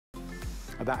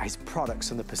about his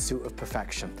products and the pursuit of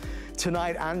perfection.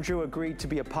 Tonight, Andrew agreed to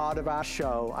be a part of our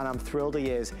show, and I'm thrilled he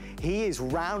is. He is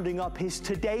rounding up his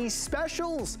today's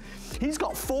specials. He's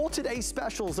got 4 today's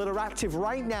specials that are active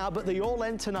right now, but they all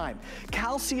end tonight.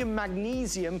 Calcium,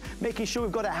 magnesium, making sure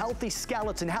we've got a healthy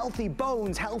skeleton, healthy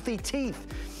bones, healthy teeth.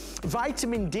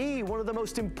 Vitamin D, one of the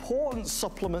most important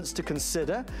supplements to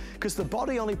consider because the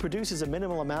body only produces a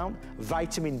minimal amount.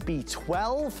 Vitamin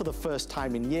B12 for the first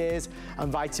time in years,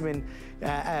 and vitamin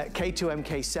K2,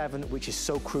 MK7, which is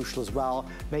so crucial as well,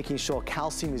 making sure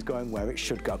calcium is going where it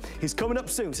should go. He's coming up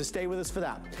soon, so stay with us for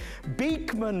that.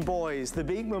 Beekman Boys, the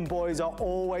Beekman Boys are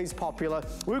always popular.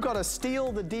 We've got a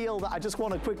steal the deal that I just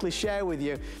want to quickly share with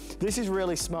you. This is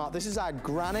really smart. This is our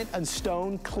granite and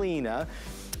stone cleaner.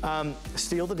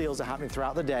 Steal the deals are happening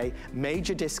throughout the day.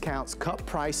 Major discounts, cut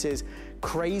prices,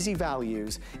 crazy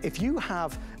values. If you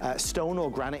have stone or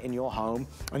granite in your home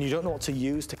and you don't know what to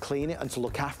use to clean it and to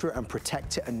look after it and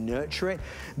protect it and nurture it,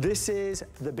 this is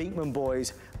the Beekman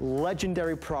Boys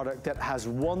legendary product that has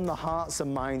won the hearts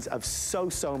and minds of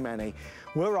so many.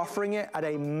 We're offering it at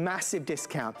a massive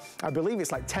discount. I believe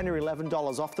it's like $10 or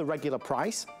 $11 off the regular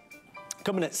price.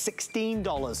 Coming at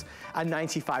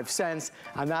 $16.95,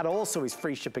 and that also is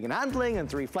free shipping and handling and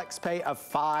 3 flex pay of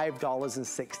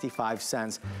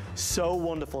 $5.65. So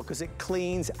wonderful because it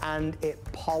cleans and it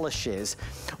polishes.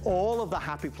 All of the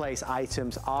Happy Place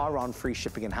items are on free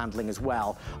shipping and handling as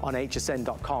well on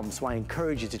hsn.com, so I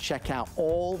encourage you to check out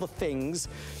all the things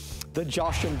that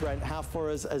Josh and Brent have for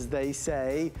us, as they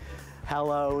say,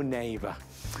 hello neighbor.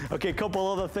 Okay, a couple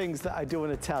other things that I do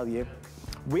want to tell you.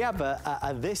 We have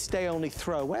a this day only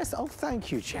throw. Where's, oh,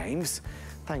 thank you, James.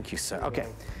 Thank you, sir. Okay.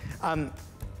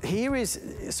 Here is,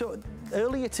 so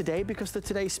earlier today, because the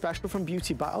Today Special from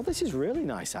Beauty Bio, oh, this is really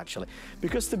nice, actually.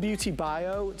 Because the Beauty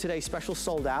Bio Today Special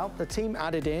sold out, the team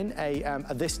added in a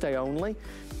this day only.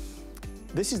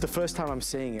 This is the first time I'm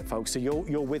seeing it, folks, so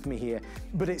you're with me here.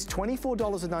 But it's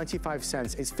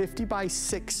 $24.95. It's 50 by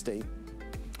 60,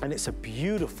 and it's a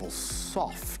beautiful,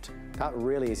 soft, that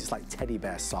really is, it's like teddy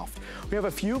bear soft. We have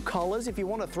a few colors if you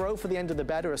want to throw for the end of the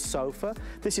bed or a sofa.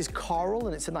 This is coral,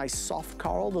 and it's a nice soft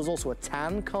coral. There's also a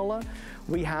tan color.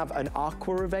 We have an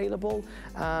aqua available,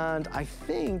 and I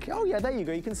think, oh yeah, there you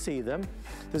go, you can see them.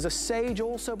 There's a sage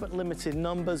also, but limited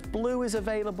numbers. Blue is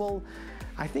available.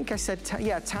 I think I said,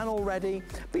 yeah, tan already.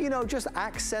 But you know, just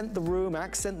accent the room,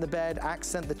 accent the bed,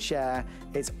 accent the chair.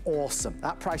 It's awesome.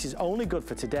 That price is only good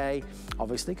for today,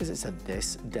 obviously, because it's a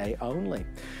this day only.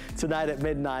 Tonight at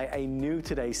midnight, a new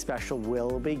Today Special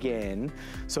will begin.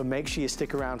 So make sure you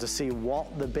stick around to see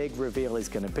what the big reveal is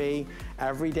going to be.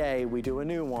 Every day we do a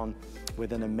new one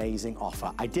with an amazing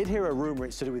offer. I did hear a rumor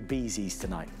it's to do with Beezy's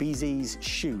tonight. Beezy's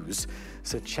shoes.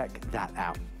 So check that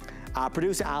out. Our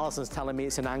producer Allison's telling me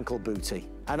it's an ankle booty.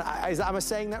 And am I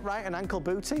saying that right, an ankle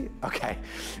booty? Okay.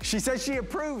 She says she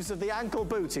approves of the ankle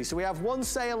booty. So we have one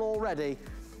sale already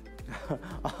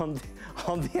on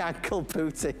the ankle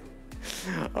booty.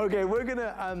 Okay, we're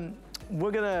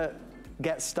gonna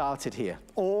get started here.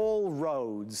 All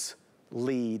roads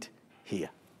lead here.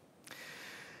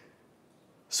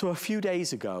 So a few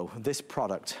days ago, this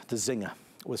product, the Zinger,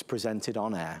 was presented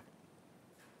on air.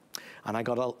 And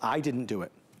I didn't do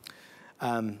it.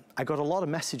 I got a lot of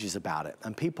messages about it,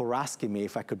 and people were asking me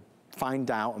if I could find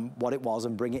out what it was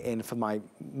and bring it in for my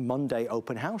Monday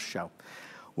open house show.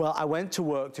 Well, I went to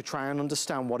work to try and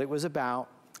understand what it was about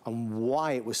and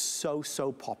why it was so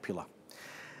popular.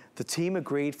 The team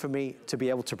agreed for me to be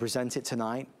able to present it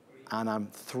tonight, and I'm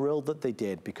thrilled that they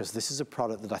did, because this is a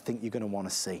product that I think you're going to want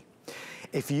to see.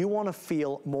 If you want to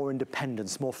feel more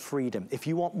independence, more freedom, if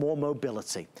you want more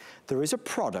mobility, there is a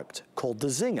product called the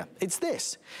Zinger. It's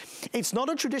this. It's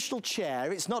not a traditional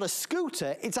chair, it's not a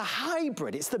scooter, it's a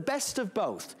hybrid. It's the best of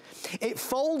both. It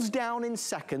folds down in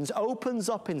seconds, opens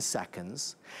up in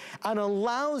seconds, and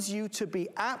allows you to be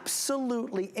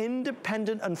absolutely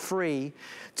independent and free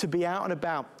to be out and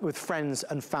about with friends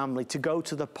and family, to go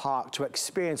to the park, to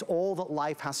experience all that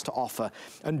life has to offer,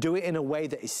 and do it in a way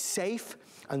that is safe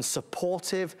and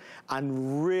supportive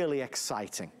and really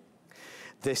exciting.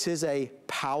 This is a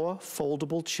power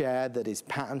foldable chair that is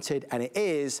patented, and it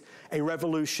is a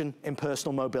revolution in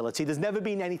personal mobility. There's never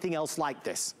been anything else like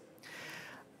this.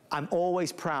 I'm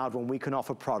always proud when we can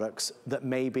offer products that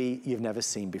maybe you've never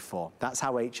seen before. That's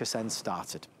how HSN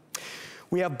started.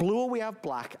 We have blue or we have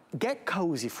black. Get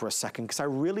cozy for a second, because I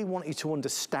really want you to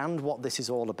understand what this is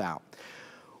all about.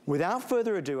 Without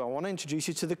further ado, I want to introduce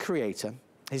you to the creator.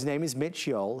 His name is Mitch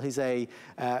Yoel. He's a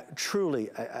truly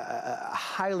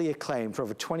highly acclaimed, for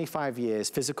over 25 years,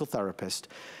 physical therapist.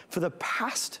 For the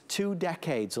past 2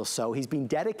 decades or so, he's been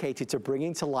dedicated to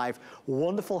bringing to life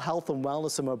wonderful health and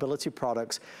wellness and mobility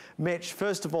products. Mitch,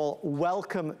 first of all,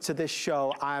 welcome to this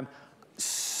show. I'm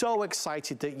so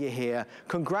excited that you're here.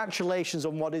 Congratulations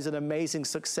on what is an amazing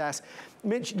success.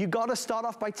 Mitch, you got to start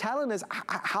off by telling us,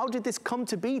 how did this come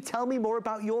to be? Tell me more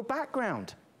about your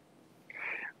background.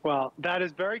 Well, that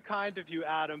is very kind of you,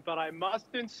 Adam, but I must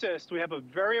insist we have a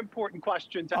very important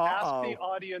question to ask the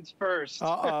audience first.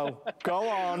 Go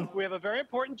on. We have a very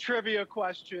important trivia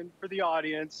question for the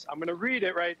audience. I'm going to read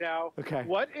it right now. Okay.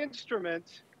 What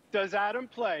instrument does Adam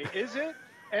play? Is it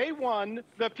A1,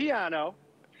 the piano,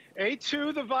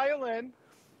 A2, the violin,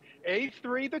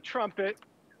 A3, the trumpet,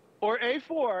 or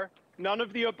A4, none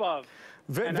of the above?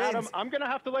 And Adam, I'm going to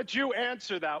have to let you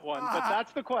answer that one, but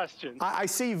that's the question. I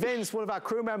see Vince, one of our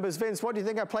crew members. Vince, what do you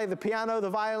think I play, the piano, the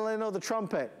violin, or the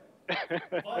trumpet?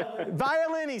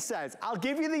 Violin, he says. I'll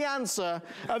give you the answer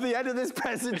at the end of this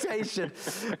presentation.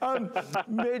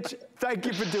 Mitch, thank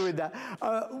you for doing that.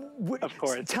 Of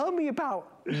course. Tell me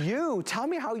about you. Tell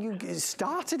me how you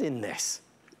started in this.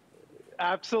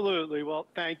 Absolutely. Well,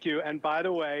 thank you. And by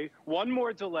the way, one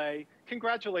more delay.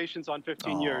 Congratulations on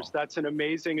 15 years. That's an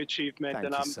amazing achievement.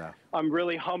 Thank you, sir. I'm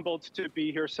really humbled to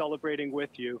be here celebrating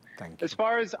with you. Thank you. As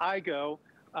far as I go,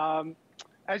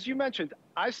 as you mentioned,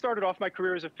 I started off my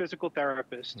career as a physical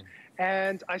therapist.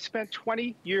 And I spent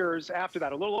 20 years after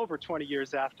that, a little over 20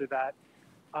 years after that,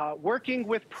 working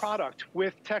with product,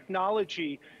 with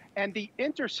technology, and the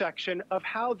intersection of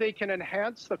how they can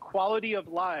enhance the quality of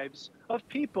lives of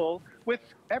people with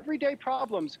everyday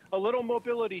problems, a little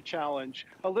mobility challenge,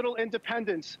 a little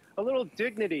independence, a little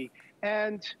dignity.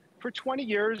 And for 20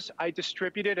 years, I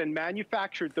distributed and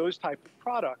manufactured those type of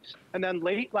products. And then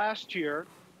late last year,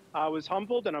 I was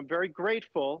humbled, and I'm very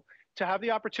grateful to have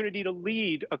the opportunity to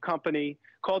lead a company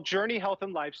called Journey Health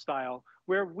and Lifestyle,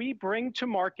 where we bring to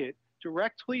market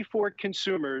directly for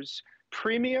consumers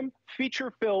premium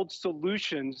feature-filled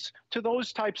solutions to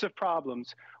those types of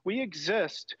problems. We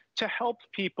exist to help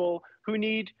people who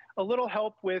need a little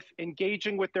help with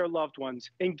engaging with their loved ones,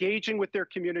 engaging with their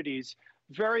communities.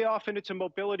 Very often it's a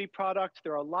mobility product.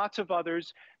 There are lots of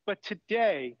others. But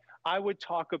today, I would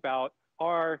talk about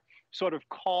our sort of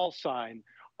call sign.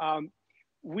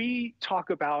 We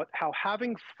talk about how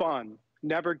having fun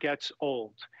never gets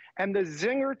old. And the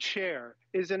Zinger chair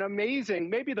is an amazing,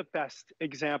 maybe the best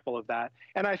example of that.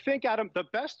 And I think, Adam, the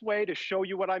best way to show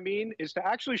you what I mean is to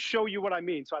actually show you what I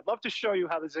mean. So I'd love to show you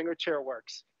how the Zinger chair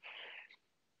works.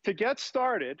 To get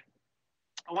started,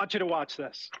 I want you to watch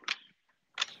this.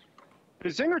 The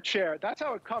Zinger chair, that's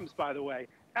how it comes, by the way,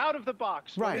 out of the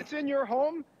box. Right. When it's in your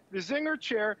home, the Zinger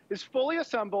chair is fully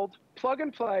assembled, plug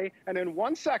and play, and in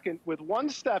 1 second, with one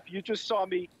step, you just saw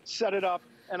me set it up,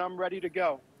 and I'm ready to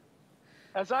go.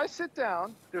 As I sit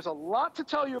down, there's a lot to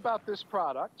tell you about this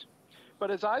product,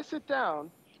 but as I sit down,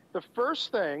 the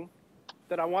first thing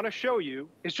that I want to show you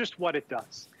is just what it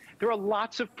does. There are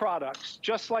lots of products,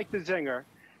 just like the Zinger,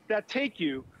 that take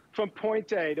you from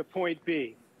point A to point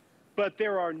B, but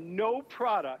there are no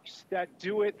products that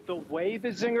do it the way the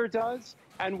Zinger does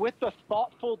and with the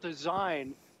thoughtful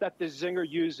design that the Zinger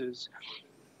uses.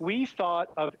 We thought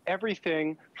of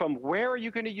everything from where are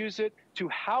you going to use it, to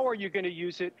how are you going to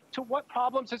use it, to what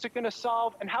problems is it going to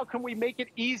solve, and how can we make it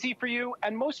easy for you,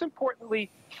 and most importantly,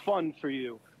 fun for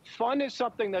you. Fun is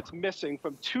something that's missing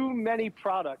from too many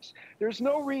products. There's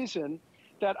no reason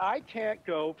that I can't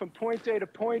go from point A to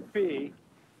point B,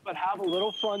 but have a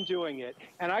little fun doing it.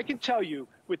 And I can tell you,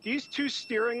 with these 2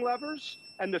 steering levers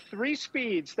and the 3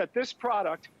 speeds that this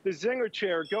product, the Zinger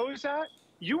chair, goes at,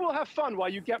 you will have fun while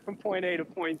you get from point A to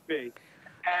point B.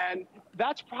 And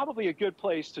that's probably a good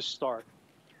place to start.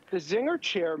 The Zinger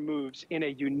chair moves in a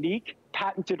unique,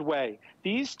 patented way.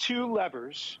 These 2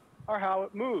 levers are how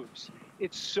it moves.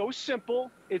 It's so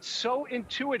simple, it's so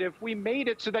intuitive. We made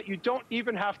it so that you don't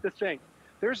even have to think.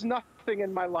 There's nothing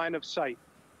in my line of sight.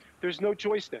 There's no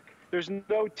joystick. There's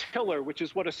no tiller, which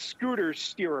is what a scooter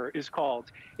steerer is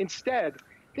called. Instead,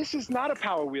 this is not a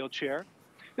power wheelchair.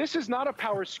 This is not a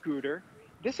power scooter.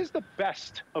 This is the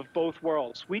best of both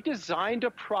worlds. We designed a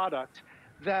product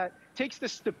that takes the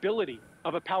stability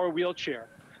of a power wheelchair,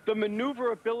 the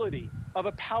maneuverability of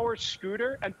a power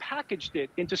scooter, and packaged it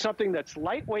into something that's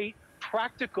lightweight,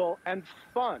 practical, and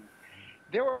fun.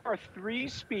 There are 3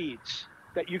 speeds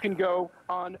that you can go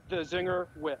on the Zinger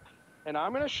with. And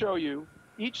I'm going to show you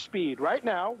each speed. Right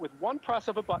now, with one press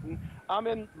of a button, I'm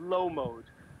in low mode.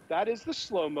 That is the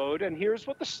slow mode, and here's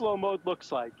what the slow mode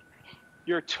looks like.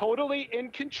 You're totally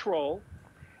in control,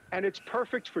 And it's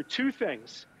perfect for two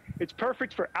things. It's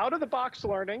perfect for out-of-the-box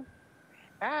learning,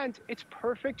 and it's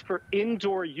perfect for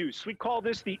indoor use. We call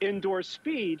this the indoor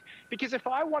speed, because if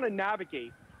I want to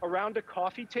navigate around a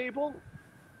coffee table,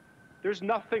 there's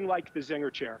nothing like the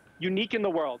Zinger chair, unique in the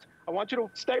world. I want you to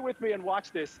stay with me and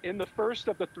watch this. In the first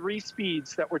of the 3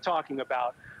 speeds that we're talking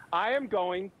about, I am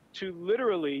going to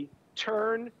literally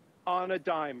turn on a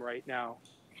dime right now.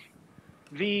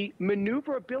 The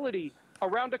maneuverability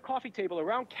around a coffee table,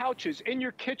 around couches, in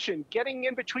your kitchen, getting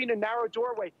in between a narrow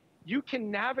doorway, you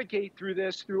can navigate through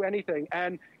this, through anything.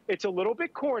 And it's a little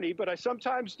bit corny, but I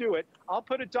sometimes do it. I'll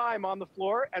put a dime on the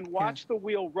floor and watch the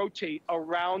wheel rotate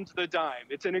around the dime.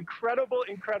 It's an incredible,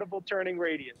 incredible turning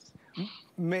radius.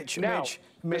 Mitch,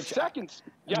 the second,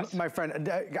 yes. My friend,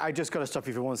 I just got to stop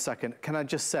you for 1 second. Can I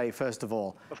just say, first of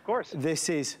all, of course, this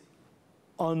is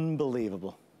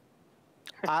unbelievable.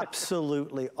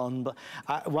 Absolutely unbelievable.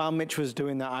 While Mitch was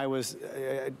doing that, I was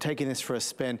taking this for a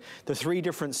spin. The 3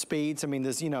 different speeds, I mean,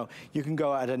 there's, you know, you can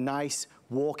go at a nice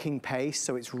walking pace,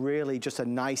 so it's really just a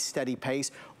nice steady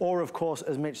pace. Or of course,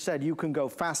 as Mitch said, you can go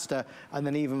faster and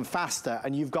then even faster,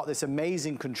 and you've got this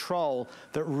amazing control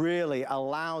that really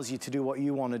allows you to do what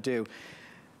you want to do.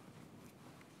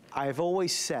 I've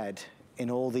always said in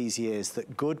all these years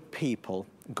that good people,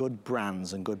 good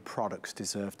brands and good products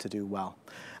deserve to do well.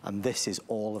 And this is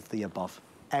all of the above.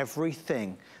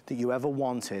 Everything that you ever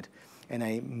wanted in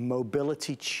a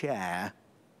mobility chair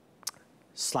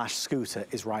 / scooter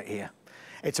is right here.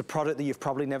 It's a product that you've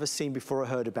probably never seen before or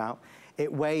heard about.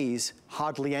 It weighs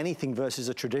hardly anything versus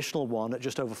a traditional one at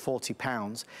just over 40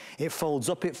 pounds. It folds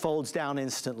up, it folds down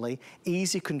instantly.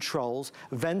 Easy controls,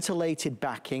 ventilated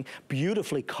backing,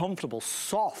 beautifully comfortable,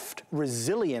 soft,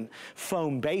 resilient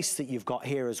foam base that you've got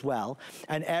here as well.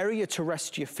 An area to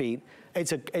rest your feet.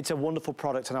 It's a wonderful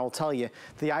product, and I will tell you,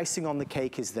 the icing on the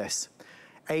cake is this.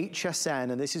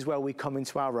 HSN, and this is where we come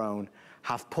into our own,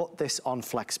 have put this on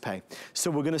FlexPay. So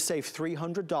we're gonna save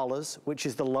 $300, which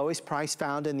is the lowest price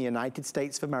found in the United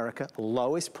States of America,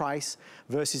 lowest price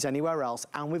versus anywhere else,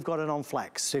 and we've got it on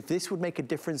Flex. So if this would make a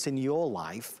difference in your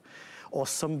life, or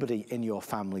somebody in your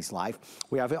family's life,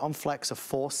 we have it on Flex of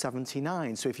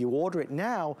 $479. So if you order it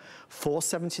now,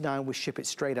 $479, we ship it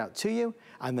straight out to you,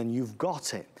 and then you've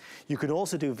got it. You can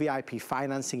also do VIP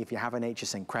financing if you have an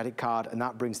HSN credit card, and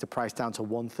that brings the price down to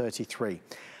 $133.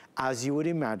 As you would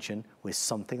imagine, with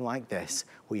something like this,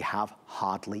 we have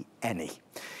hardly any.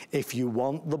 If you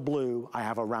want the blue, I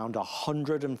have around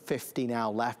 150 now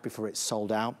left before it's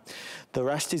sold out. The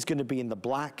rest is gonna be in the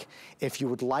black. If you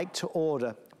would like to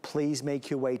order, please make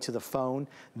your way to the phone.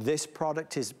 This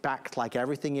product is backed, like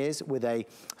everything is, with a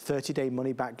 30-day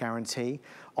money-back guarantee.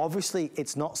 Obviously,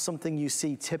 it's not something you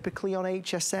see typically on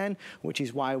HSN, which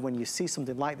is why when you see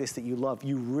something like this that you love,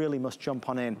 you really must jump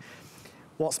on in.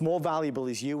 What's more valuable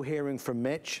is you hearing from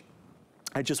Mitch.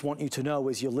 I just want you to know,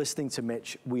 as you're listening to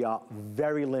Mitch, we are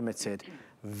very limited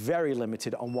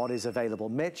on what is available.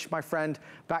 Mitch, my friend,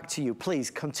 back to you. Please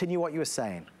continue what you were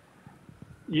saying.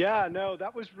 Yeah, no,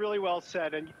 that was really well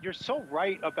said. And you're so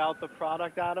right about the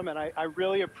product, Adam, and I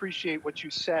really appreciate what you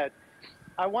said.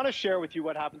 I want to share with you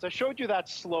what happens. I showed you that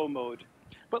slow mode,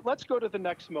 but let's go to the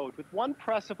next mode. With one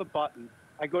press of a button,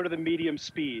 I go to the medium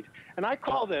speed, and I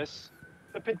call this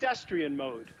the pedestrian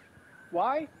mode.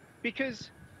 Why?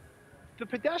 Because the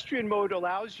pedestrian mode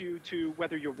allows you to,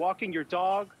 whether you're walking your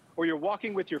dog, or you're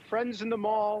walking with your friends in the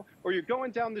mall, or you're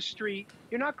going down the street,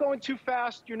 you're not going too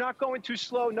fast, you're not going too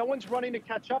slow, no one's running to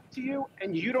catch up to you,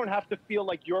 and you don't have to feel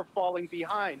like you're falling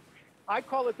behind. I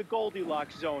call it the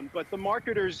Goldilocks zone, but the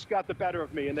marketers got the better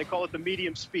of me, and they call it the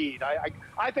medium speed.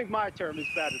 I think my term is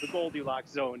better, the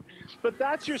Goldilocks zone. But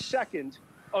that's your second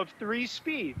of 3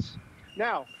 speeds.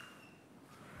 Now,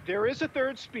 there is a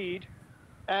third speed,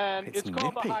 and it's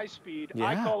called the high speed. Yeah.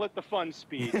 I call it the fun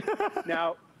speed.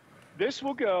 Now, this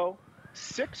will go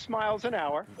 6 miles an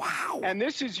hour. Wow. And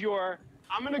this is your,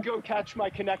 I'm gonna go catch my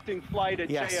connecting flight at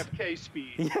JFK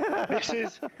speed. Yeah. This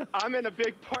is, I'm in a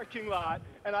big parking lot,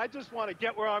 and I just wanna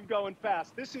get where I'm going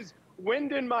fast. This is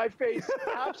wind in my face,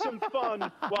 have some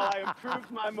fun while I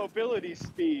improve my mobility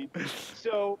speed.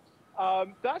 So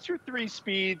that's your 3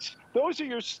 speeds. Those are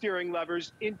your steering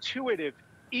levers, intuitive,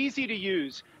 easy to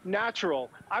use, natural.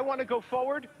 I want to go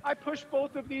forward, I push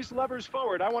both of these levers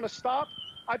forward. I want to stop,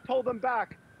 I pull them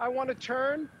back. I want to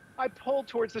turn, I pull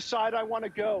towards the side I want to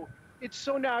go. It's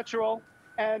so natural.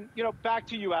 And, you know, back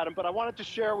to you, Adam, but I wanted to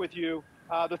share with you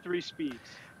the 3 speeds.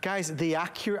 Guys, the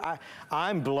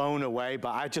I'm blown away, but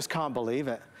I just can't believe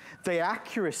it. The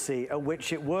accuracy at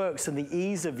which it works and the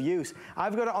ease of use.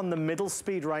 I've got it on the middle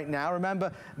speed right now.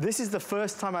 Remember, this is the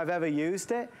first time I've ever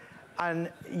used it.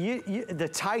 And the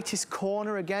tightest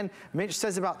corner, again, Mitch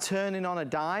says about turning on a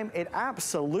dime. It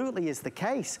absolutely is the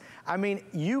case. I mean,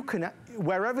 you can,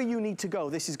 wherever you need to go,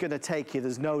 this is gonna take you,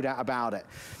 there's no doubt about it.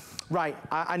 Right,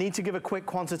 I need to give a quick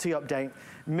quantity update.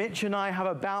 Mitch and I have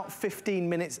about 15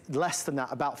 minutes, less than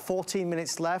that, about 14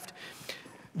 minutes left.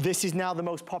 This is now the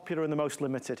most popular and the most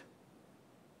limited.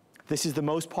 This is the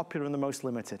most popular and the most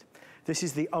limited. This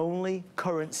is the only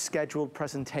current scheduled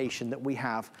presentation that we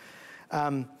have.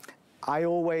 I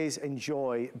always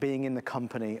enjoy being in the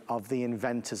company of the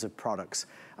inventors of products.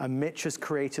 And Mitch has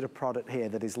created a product here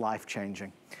that is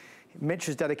life-changing. Mitch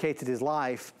has dedicated his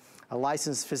life, a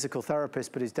licensed physical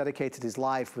therapist, but he's dedicated his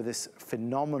life with this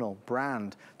phenomenal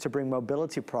brand to bring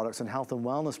mobility products and health and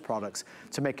wellness products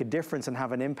to make a difference and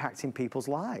have an impact in people's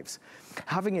lives.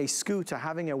 Having a scooter,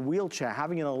 having a wheelchair,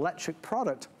 having an electric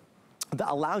product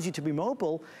that allows you to be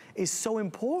mobile is so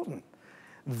important.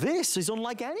 This is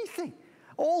unlike anything.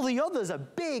 All the others are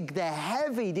big, they're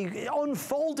heavy,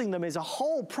 unfolding them is a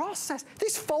whole process.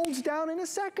 This folds down in a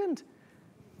second.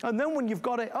 And then when you've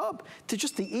got it up, to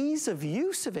just the ease of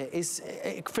use of it is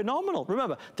phenomenal.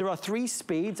 Remember, there are 3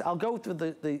 speeds. I'll go through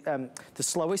the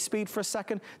slowest speed for a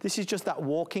second. This is just that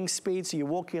walking speed, so you're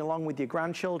walking along with your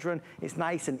grandchildren. It's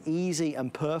nice and easy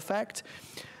and perfect.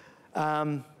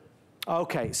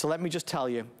 Okay, so let me just tell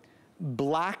you.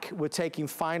 Black, we're taking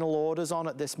final orders on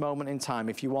at this moment in time.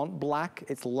 If you want black,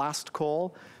 it's last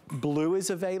call. Blue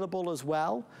is available as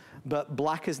well, but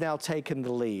black has now taken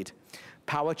the lead.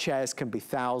 Power chairs can be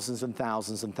thousands and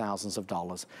thousands and thousands of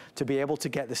dollars. To be able to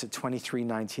get this at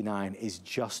 $23.99 is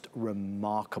just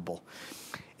remarkable.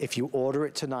 If you order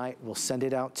it tonight, we'll send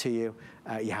it out to you.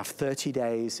 You have 30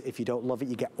 days. If you don't love it,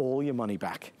 you get all your money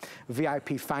back.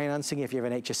 VIP financing, if you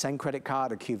have an HSN credit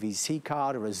card, a QVC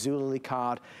card, or a Zulily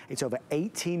card, it's over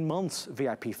 18 months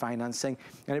VIP financing,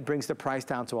 and it brings the price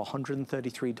down to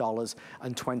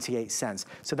 $133.28.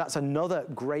 So that's another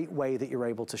great way that you're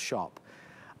able to shop.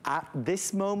 At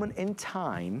this moment in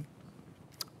time,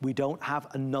 we don't have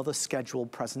another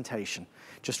scheduled presentation.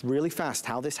 Just really fast,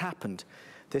 how this happened.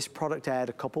 This product aired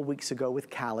a couple weeks ago with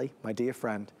Callie, my dear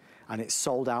friend, and it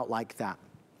sold out like that.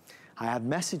 I had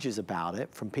messages about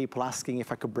it from people asking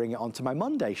if I could bring it onto my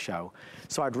Monday show.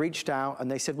 So I'd reached out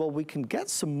and they said, well, we can get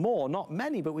some more, not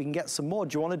many, but we can get some more.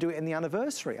 Do you want to do it in the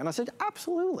anniversary? And I said,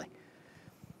 absolutely.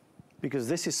 Because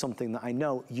this is something that I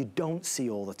know you don't see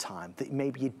all the time, that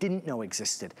maybe you didn't know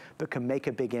existed, but can make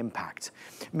a big impact.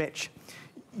 Mitch,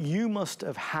 you must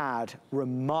have had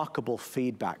remarkable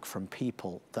feedback from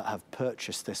people that have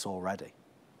purchased this already.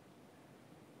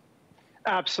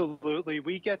 Absolutely.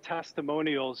 We get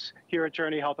testimonials here at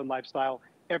Journey Health and Lifestyle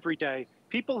every day.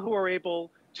 People who are able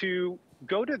to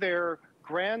go to their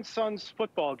grandson's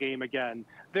football game again,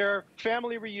 their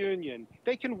family reunion.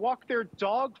 They can walk their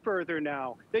dog further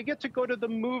now. They get to go to the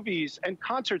movies and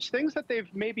concerts, things that they've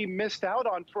maybe missed out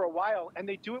on for a while, and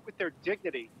they do it with their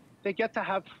dignity. They get to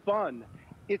have fun.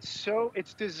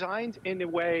 It's designed in a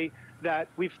way that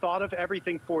we've thought of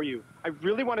everything for you. I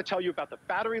really want to tell you about the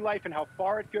battery life and how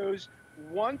far it goes.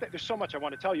 There's so much I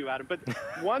want to tell you, Adam, but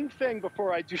one thing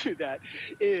before I do that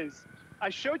is I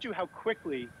showed you how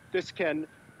quickly this can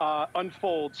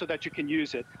unfold so that you can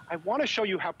use it. I want to show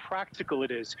you how practical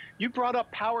it is. You brought up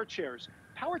power chairs.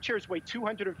 Power chairs weigh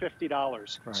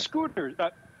 $250. Right. Scooters,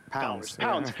 pounds.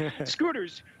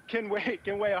 Scooters can weigh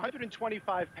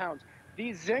 125 pounds.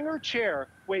 The Zinger chair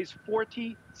weighs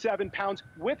 47 pounds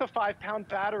with a 5-pound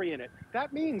battery in it.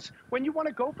 That means when you want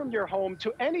to go from your home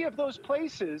to any of those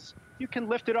places, you can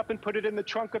lift it up and put it in the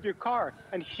trunk of your car.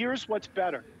 And here's what's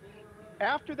better.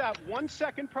 After that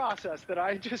 1-second process that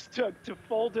I just took to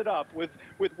fold it up with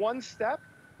one step,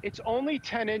 it's only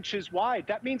 10 inches wide.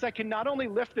 That means I can not only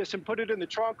lift this and put it in the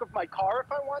trunk of my car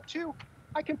if I want to,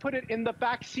 I can put it in the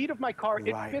back seat of my car.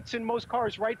 Right. It fits in most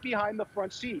cars right behind the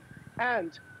front seat.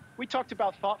 And we talked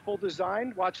about thoughtful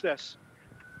design. Watch this.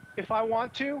 If I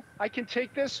want to, I can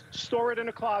take this, store it in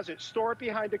a closet, store it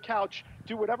behind a couch,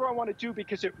 do whatever I want to do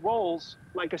because it rolls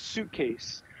like a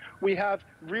suitcase. We have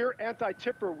rear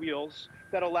anti-tipper wheels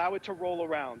that allow it to roll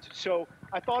around. So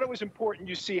I thought it was important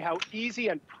you see how easy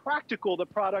and practical the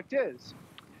product is.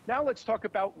 Now let's talk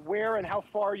about where and how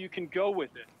far you can go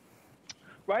with it.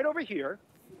 Right over here,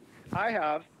 I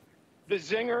have the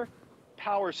Zinger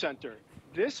Power Center.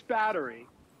 This battery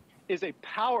is a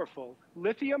powerful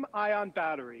lithium-ion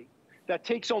battery that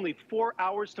takes only 4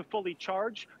 hours to fully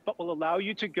charge, but will allow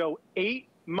you to go 8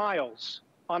 miles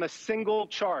on a single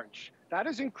charge. That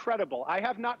is incredible. I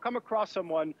have not come across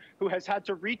someone who has had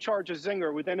to recharge a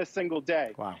Zinger within a single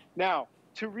day. Wow. Now,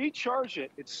 to recharge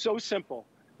it, it's so simple.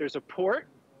 There's a port,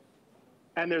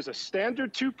 and there's a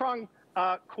standard 2-prong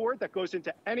cord that goes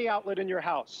into any outlet in your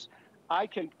house. I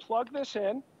can plug this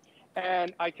in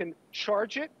and I can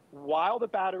charge it while the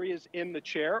battery is in the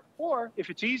chair. Or if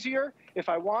it's easier, if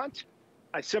I want,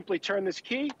 I simply turn this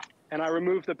key and I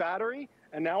remove the battery,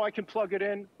 and now I can plug it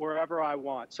in wherever I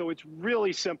want. So it's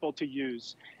really simple to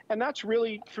use. And that's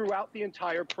really throughout the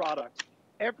entire product.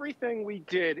 Everything we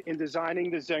did in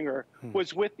designing the Zinger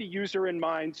was with the user in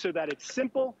mind, so that it's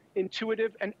simple,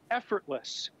 intuitive, and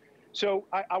effortless. So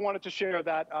I wanted to share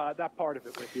that, that part of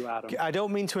it with you, Adam. I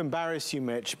don't mean to embarrass you,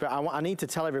 Mitch, but I need to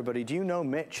tell everybody, do you know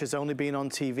Mitch has only been on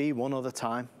TV one other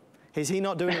time? Is he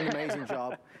not doing an amazing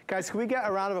job? Guys, can we get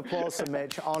a round of applause for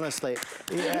Mitch, honestly?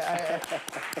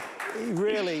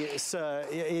 Really, sir,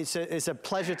 it's a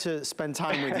pleasure to spend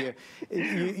time with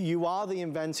you. You are the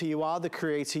inventor, you are the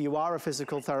creator, you are a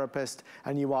physical therapist,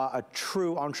 and you are a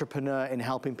true entrepreneur in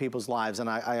helping people's lives, and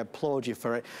I applaud you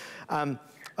for it.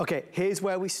 Okay, here's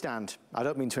where we stand. I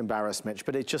don't mean to embarrass Mitch,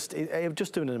 but it's just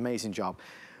doing an amazing job.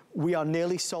 We are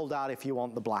nearly sold out if you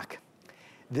want the black.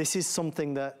 This is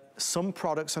something that some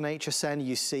products on HSN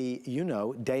you see, you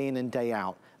know, day in and day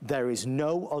out. There is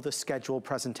no other scheduled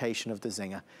presentation of the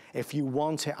Zinger. If you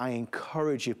want it, I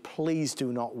encourage you, please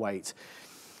do not wait.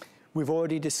 We've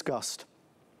already discussed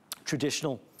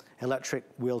traditional electric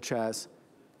wheelchairs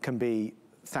can be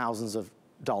thousands of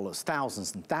dollars,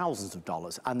 thousands and thousands of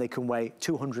dollars, and they can weigh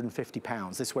 250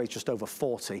 pounds. This weighs just over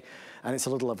 40, and it's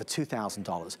a little over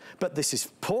 $2,000. But this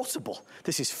is portable,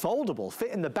 this is foldable,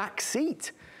 fit in the back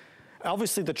seat.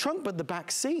 Obviously the trunk, but the back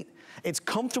seat. It's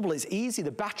comfortable, it's easy.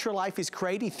 The battery life is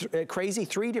crazy,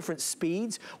 3 different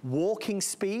speeds. Walking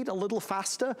speed, a little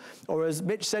faster. Or as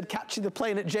Mitch said, catching the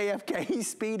plane at JFK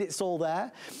speed, it's all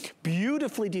there.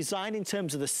 Beautifully designed in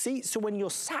terms of the seat. So when you're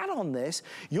sat on this,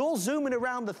 you're zooming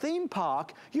around the theme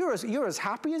park, you're as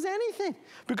happy as anything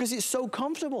because it's so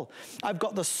comfortable. I've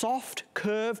got the soft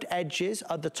curved edges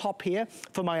at the top here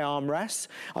for my armrests.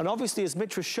 And obviously, as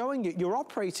Mitch was showing you, you're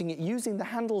operating it using the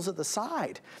handles at the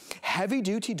side. Heavy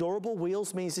duty, durable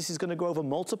wheels means this is going to go over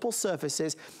multiple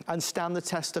surfaces and stand the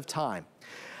test of time.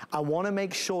 I want to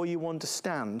make sure you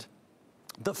understand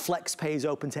that FlexPay is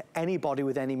open to anybody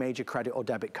with any major credit or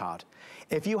debit card.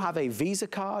 If you have a Visa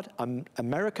card, an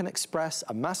American Express,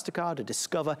 a MasterCard, a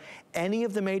Discover, any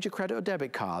of the major credit or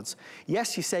debit cards,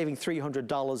 yes, you're saving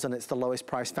 $300 and it's the lowest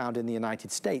price found in the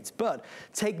United States, but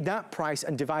take that price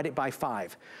and divide it by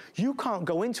 5. You can't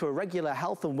go into a regular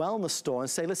health and wellness store and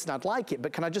say, listen, I'd like it,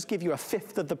 but can I just give you a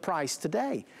 1/5 of the price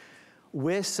today?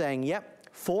 We're saying, yep,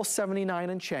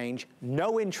 $479 and change,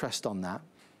 no interest on that,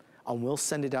 and we'll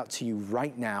send it out to you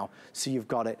right now so you've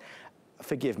got it.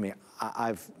 Forgive me,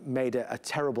 I've made a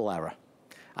terrible error,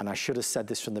 and I should have said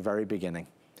this from the very beginning.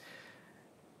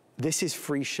 This is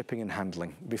free shipping and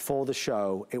handling. Before the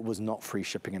show, it was not free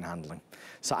shipping and handling.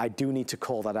 So I do need to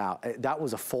call that out. That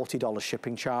was a $40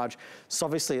 shipping charge. So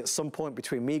obviously at some point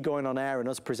between me going on air and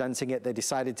us presenting it, they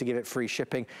decided to give it free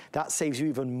shipping. That saves you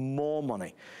even more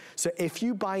money. So if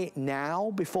you buy it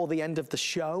now before the end of the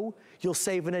show, you'll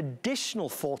save an additional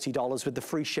 $40 with the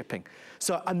free shipping.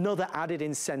 So another added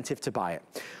incentive to buy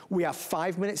it. We have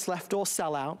 5 minutes left or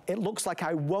sell out. It looks like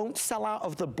I won't sell out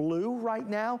of the blue right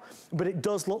now, but it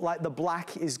does look like the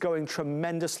black is going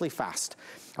tremendously fast.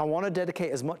 I want to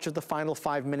dedicate as much of the final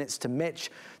 5 minutes to Mitch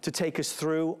to take us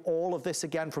through all of this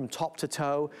again from top to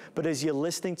toe. But as you're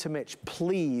listening to Mitch,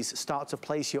 please start to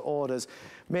place your orders.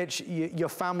 Mitch, your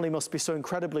family must be so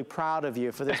incredibly proud of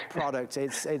you for this product.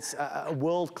 It's a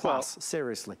world class,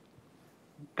 seriously.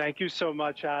 Thank you so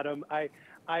much, Adam.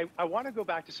 I want to go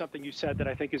back to something you said that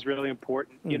I think is really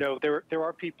important. You know, there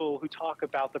are people who talk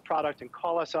about the product and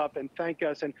call us up and thank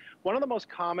us. And one of the most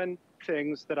common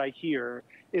things that I hear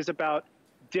is about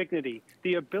dignity,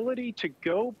 the ability to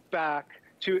go back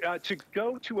to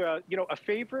go to a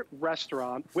favorite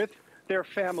restaurant with their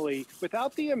family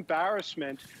without the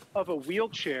embarrassment of a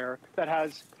wheelchair that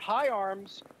has high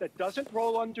arms, that doesn't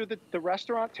roll under the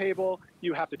restaurant table.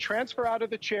 You have to transfer out of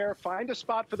the chair, find a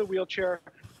spot for the wheelchair.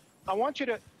 I want you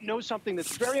to know something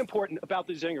that's very important about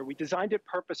the Zinger. We designed it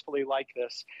purposefully like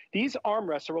this. These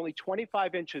armrests are only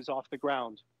 25 inches off the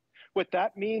ground. What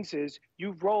that means is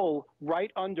you roll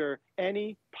right under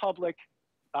any public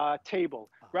table.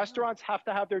 Restaurants have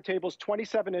to have their tables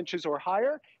 27 inches or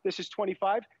higher. This is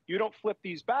 25. You don't flip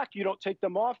these back. You don't take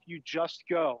them off. You just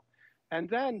go. And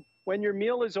then when your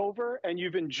meal is over and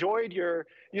you've enjoyed your,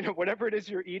 whatever it is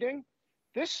you're eating,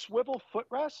 this swivel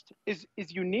footrest is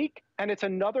unique, and it's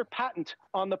another patent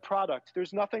on the product.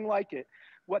 There's nothing like it.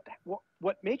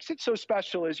 What makes it so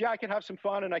special is, yeah, I can have some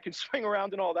fun and I can swing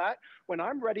around and all that. When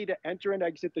I'm ready to enter and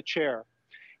exit the chair,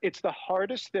 It's the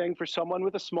hardest thing for someone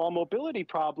with a small mobility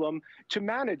problem to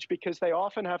manage because they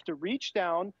often have to reach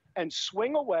down and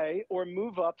swing away or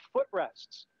move up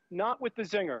footrests. Not with the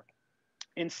Zinger.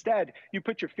 Instead, you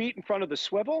put your feet in front of the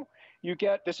swivel. You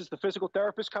get, this is the physical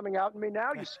therapist coming out in me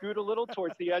now, you scoot a little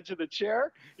towards the edge of the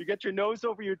chair, you get your nose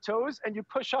over your toes, and you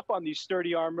push up on these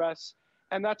sturdy armrests,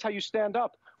 and that's how you stand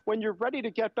up. When you're ready to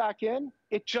get back in,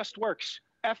 it just works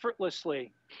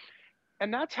effortlessly.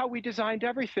 And that's how we designed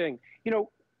everything. You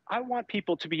know, I want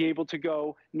people to be able to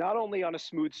go not only on a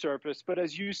smooth surface, but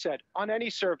as you said, on any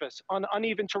surface, on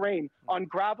uneven terrain. On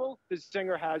gravel, the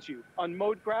Zinger has you. On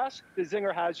mowed grass, the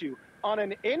Zinger has you. On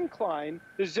an incline,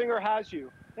 the Zinger has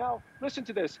you. Now, listen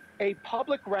to this. A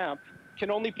public ramp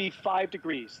can only be 5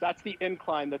 degrees. That's the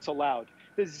incline that's allowed.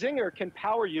 The Zinger can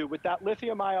power you with that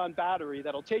lithium-ion battery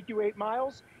that'll take you 8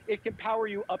 miles. It can power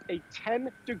you up a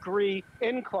 10-degree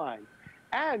incline.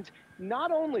 And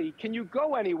not only can you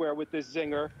go anywhere with this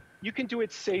Zinger, you can do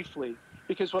it safely.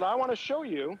 Because what I want to show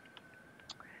you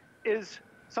is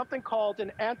something called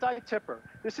an anti-tipper.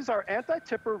 This is our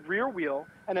anti-tipper rear wheel,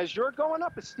 and as you're going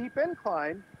up a steep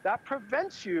incline, that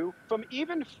prevents you from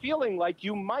even feeling like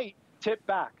you might tip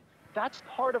back. That's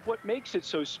part of what makes it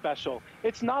so special.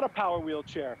 It's not a power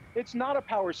wheelchair. It's not a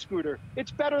power scooter.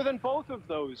 It's better than both of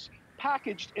those,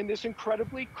 packaged in this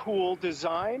incredibly cool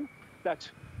design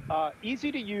that's easy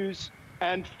to use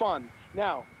and fun.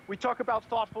 Now, we talk about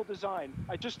thoughtful design.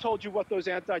 I just told you what those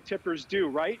anti-tippers do,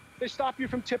 right? They stop you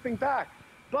from tipping back.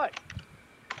 But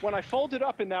when I fold it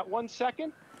up in that 1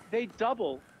 second, they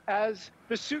double as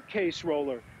the suitcase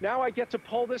roller. Now I get to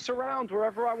pull this around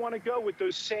wherever I want to go with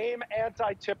those same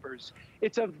anti-tippers.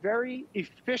 It's a very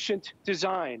efficient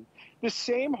design. The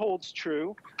same holds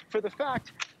true for the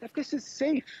fact that this is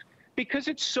safe. Because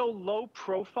it's so low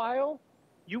profile,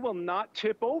 you will not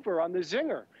tip over on the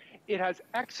Zinger. It has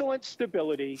excellent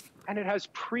stability, and it has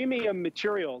premium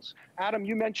materials. Adam,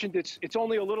 you mentioned it's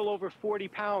only a little over 40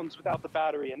 pounds without the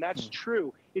battery, and that's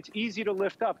true. It's easy to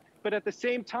lift up. But at the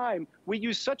same time, we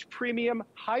use such premium,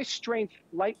 high-strength,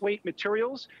 lightweight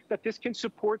materials that this can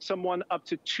support someone up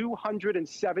to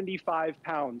 275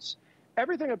 pounds.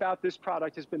 Everything about this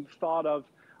product has been thought of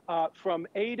from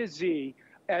A to Z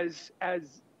as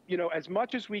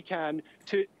much as we can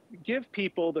to give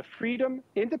people the freedom,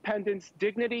 independence,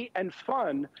 dignity, and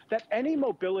fun that any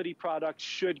mobility product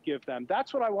should give them.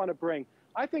 That's what I want to bring.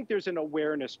 I think there's an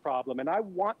awareness problem, and I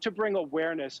want to bring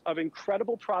awareness of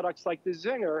incredible products like the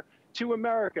Zinger to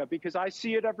America because I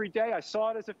see it every day. I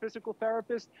saw it as a physical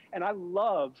therapist, and I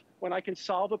love when I can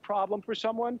solve a problem for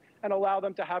someone and allow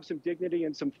them to have some dignity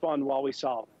and some fun while we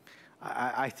solve it.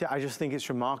 I just think it's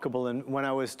remarkable. And when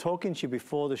I was talking to you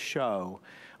before the show,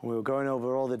 and we were going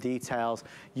over all the details,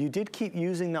 you did keep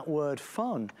using that word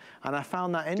fun. And I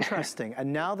found that interesting.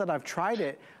 And now that I've tried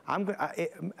it,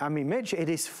 I mean, Mitch, it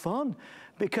is fun.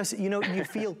 Because, you know, you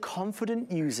feel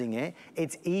confident using it.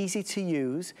 It's easy to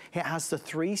use. It has the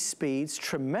 3 speeds,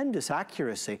 tremendous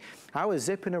accuracy. I was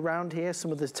zipping around here,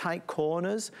 some of the tight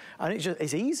corners, and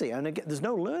it's easy. And again, there's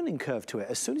no learning curve to it.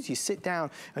 As soon as you sit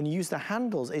down and use the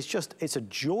handles, it's a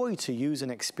joy to use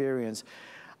and experience.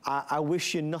 I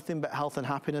wish you nothing but health and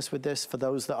happiness with this for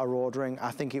those that are ordering.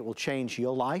 I think it will change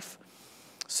your life.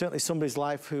 Certainly somebody's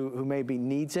life who maybe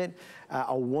needs it,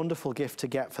 a wonderful gift to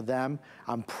get for them.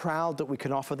 I'm proud that we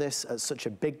can offer this at such a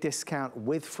big discount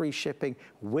with free shipping,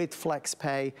 with flex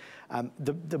pay.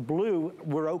 The blue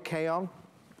we're okay on,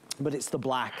 but it's the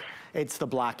black. It's the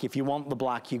black. If you want the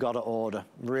black, you got to order,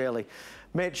 really.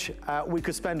 Mitch, we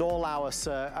could spend all hour,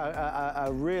 sir.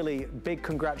 A really big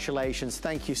congratulations.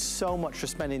 Thank you so much for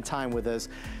spending time with us.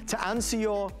 To answer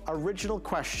your original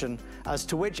question as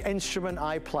to which instrument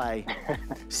I play,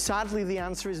 sadly the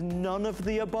answer is none of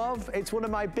the above. It's one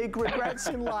of my big regrets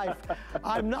in life.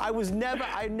 I'm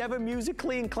never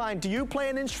musically inclined. Do you play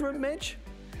an instrument, Mitch?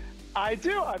 I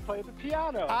do. I play the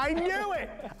piano. I knew it.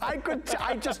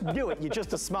 I just knew it. You're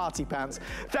just a smarty pants.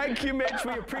 Thank you, Mitch.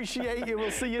 We appreciate you. We'll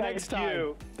see you next time. Thank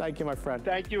you. Thank you, my friend.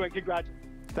 Thank you, and congratulations.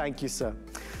 Thank you, sir.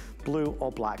 Blue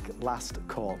or black, last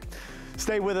call.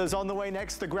 Stay with us. On the way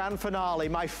next, the grand finale.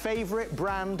 My favorite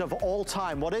brand of all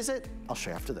time. What is it? I'll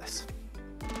show you after this.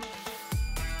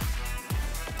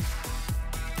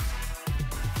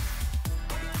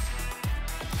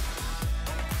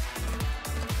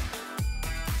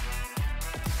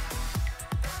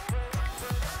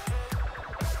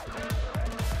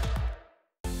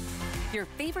 Your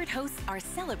favorite hosts are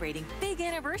celebrating big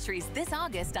anniversaries this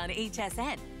August on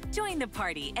HSN. Join the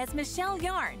party as Michelle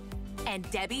Yarn and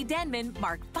Debbie Denman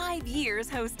mark 5 years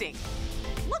hosting.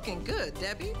 Looking good,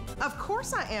 Debbie. Of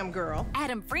course I am, girl.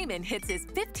 Adam Freeman hits his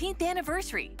 15th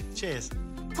anniversary. Cheers.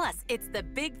 Plus, it's the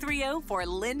Big 3-0 for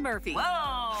Lynn Murphy. Whoa!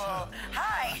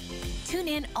 Hi! Tune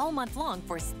in all month long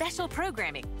for special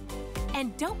programming.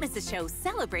 And don't miss a show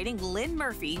celebrating Lynn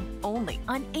Murphy, only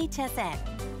on HSN.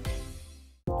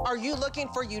 Are you looking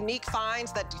for unique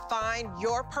finds that define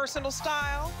your personal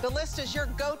style? The List is your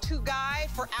go-to guide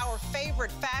for our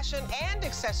favorite fashion and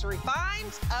accessory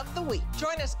finds of the week.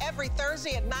 Join us every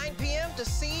Thursday at 9 p.m. to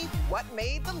see what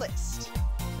made the list.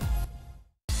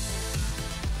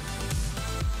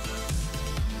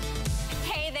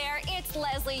 Hey there, it's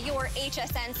Leslie, your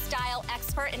HSN style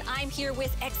expert, and I'm here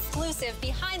with exclusive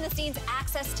behind-the-scenes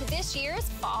access to this year's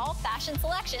fall fashion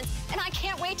selections, and I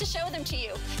can't wait to show them to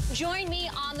you. Join me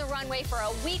on the runway for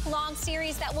a week-long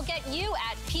series that will get you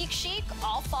at peak chic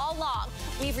all fall long.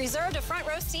 We've reserved a front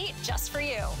row seat just for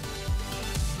you.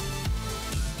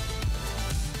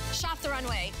 Shop the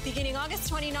runway, beginning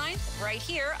August 29th, right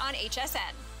here on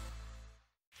HSN.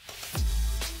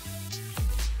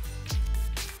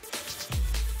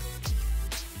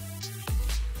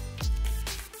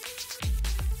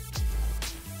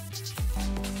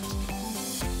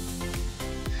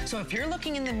 So if you're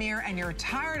looking in the mirror and you're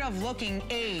tired of looking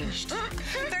aged,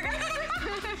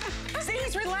 see,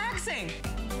 he's relaxing.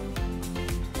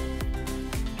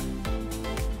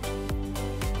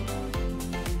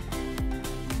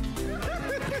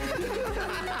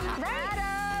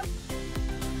 Adam!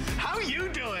 How are you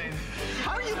doing?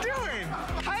 How are you doing?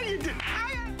 How are you doing?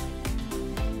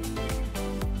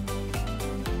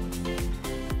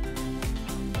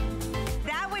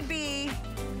 That would be...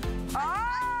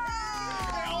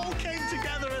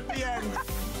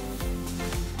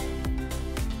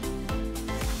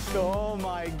 Oh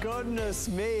my goodness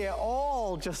me, it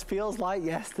all just feels like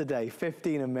yesterday.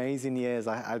 15 amazing years.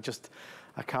 I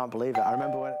can't believe it. I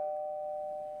remember when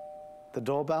the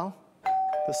doorbell,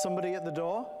 there's somebody at the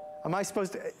door. Am I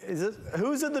supposed to,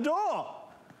 who's at the door?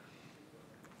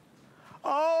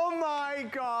 Oh my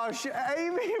gosh,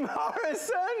 Amy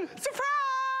Morrison. Surprise!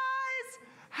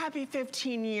 Happy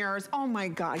 15 years. Oh my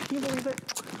God, can you believe it?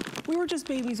 We were just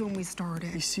babies when we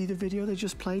started. You see the video they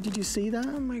just played? Did you see that?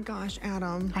 Oh my gosh,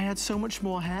 Adam. I had so much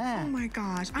more hair. Oh my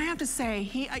gosh. I have to say,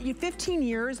 15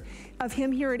 years of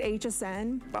him here at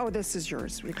HSN. Oh, this is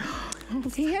yours, sweetie.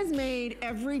 He has made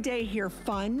every day here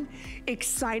fun,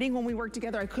 exciting. When we work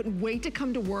together, I couldn't wait to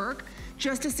come to work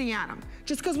just to see Adam.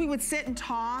 Just because we would sit and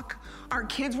talk. Our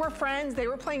kids were friends. They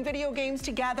were playing video games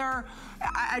together.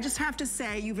 I just have to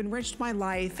say, you've enriched my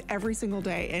life every single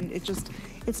day, and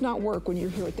it's not work when you're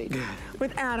here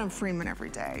with Adam Freeman every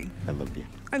day. I love you.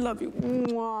 I love you.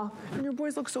 Mwah. And your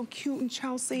boys look so cute in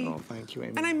Chelsea. Oh, thank you,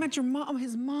 Amy. And I met your mom,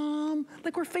 his mom.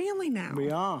 Like, we're family now.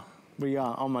 We are. We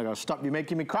are. Oh my gosh, stop. You're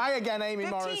making me cry again, Amy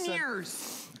Morrison. 15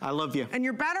 years. I love you. And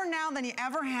you're better now than you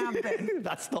ever have been.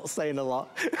 That's not saying a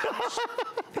lot.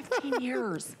 15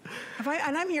 years.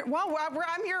 And I'm here, well,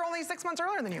 I'm here only 6 months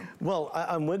earlier than you. Well,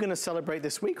 and we're going to celebrate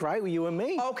this week, right? With you and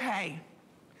me. Okay.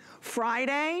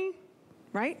 Friday,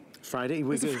 right? Friday,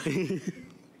 we do.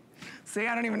 See,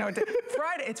 I don't even know what to...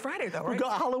 Friday, it's Friday though, right? We've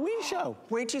got a Halloween show.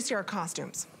 Wait till you see our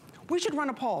costumes. We should run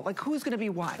a poll, like who's gonna be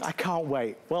what? I can't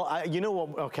wait. Well, you know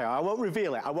what, okay, I won't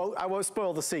reveal it. I won't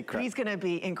spoil the secret. He's gonna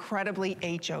be incredibly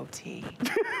H-O-T.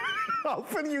 Oh,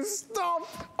 can you stop?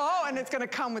 Oh, and it's gonna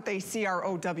come with a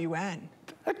C-R-O-W-N.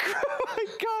 Oh my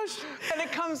gosh. And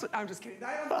it comes, I'm just kidding.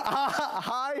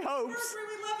 High hopes.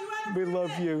 We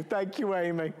love you. Thank you,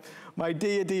 Amy. My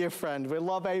dear, dear friend. We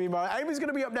love Amy Morrison. Amy's going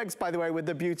to be up next, by the way, with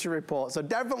the beauty report. So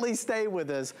definitely stay with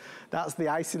us. That's the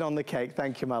icing on the cake.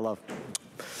 Thank you, my love.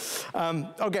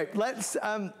 Okay, let's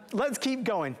keep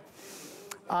going.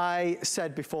 I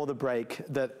said before the break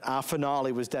that our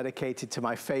finale was dedicated to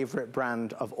my favorite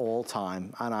brand of all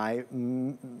time. And I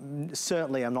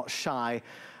certainly am not shy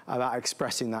about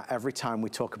expressing that every time we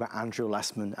talk about Andrew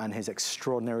Lessman and his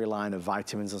extraordinary line of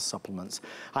vitamins and supplements.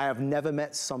 I have never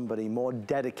met somebody more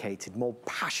dedicated, more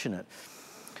passionate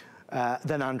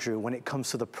than Andrew when it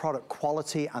comes to the product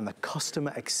quality and the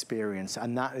customer experience,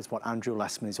 and that is what Andrew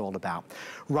Lessman is all about.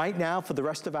 Right now, for the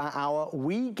rest of our hour,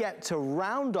 we get to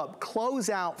round up, close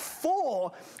out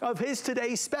 4 of his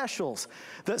today's specials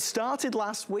that started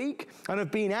last week and have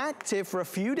been active for a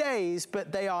few days,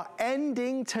 but they are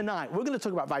ending tonight. We're going to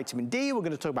talk about vitamin D, we're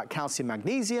going to talk about calcium,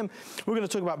 magnesium, we're going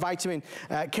to talk about vitamin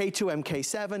K2,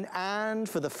 MK7, and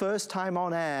for the first time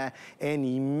on air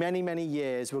in many, many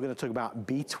years, we're going to talk about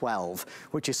B12.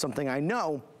 Which is something I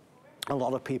know a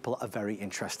lot of people are very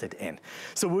interested in.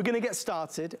 So we're going to get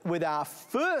started with our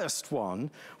first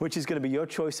one, which is going to be your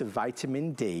choice of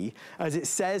vitamin D. As it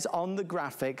says on the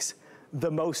graphics, the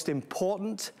most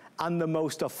important and the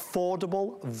most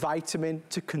affordable vitamin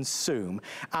to consume.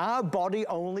 Our body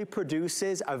only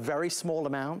produces a very small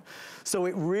amount, so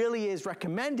it really is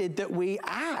recommended that we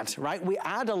add, right? We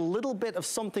add a little bit of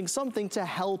something to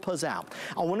help us out.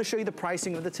 I want to show you the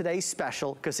pricing of the today's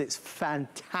special because it's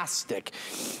fantastic.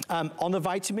 On the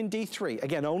vitamin D3,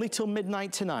 again, only till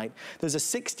midnight tonight, there's a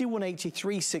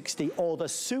 6183.60 or the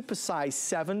supersize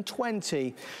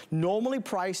 720, normally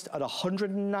priced at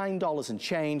 $109 and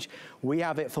change. We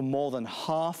have it for more than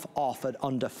half off at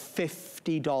under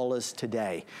 $50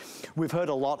 today. We've heard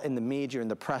a lot in the media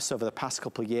and the press over the past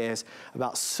couple of years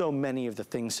about so many of the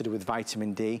things to do with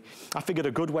vitamin D. I figured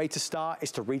a good way to start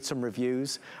is to read some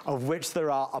reviews, of which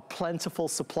there are a plentiful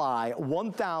supply,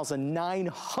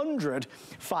 1,900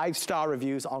 five-star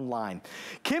reviews online.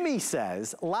 Kimmy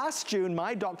says, last June,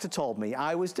 my doctor told me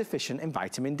I was deficient in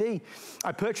vitamin D.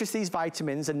 I purchased these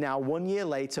vitamins and now 1 year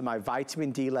later, my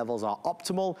vitamin D levels are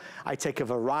optimal. I take a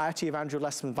variety of Andrew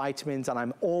Lessman vitamins and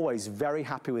I'm always very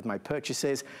happy with my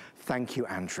purchases. Thank you,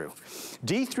 Andrew.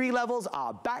 D3 levels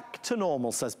are back to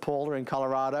normal, says Paula in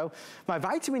Colorado. My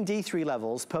vitamin D3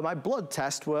 levels per my blood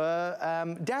test were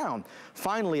down.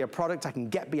 Finally, a product I can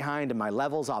get behind and my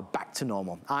levels are back to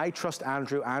normal. I trust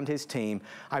Andrew and his team.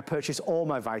 I purchase all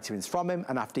my vitamins from him,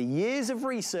 and after years of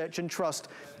research and trust,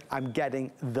 I'm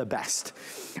getting the best.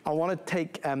 I want to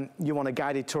take you on a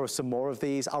guided tour of some more of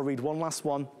these. I'll read one last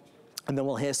one, and then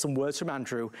we'll hear some words from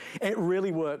Andrew. It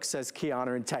really works, says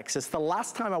Kiana in Texas. The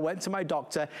last time I went to my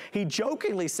doctor, he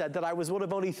jokingly said that I was one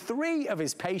of only 3 of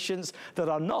his patients that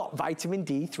are not vitamin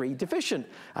D3 deficient.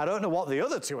 I don't know what the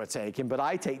other 2 are taking, but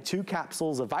I take 2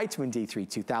 capsules of vitamin D3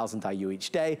 2000 IU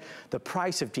each day. The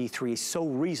price of D3 is so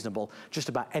reasonable, just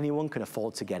about anyone can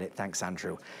afford to get it. Thanks,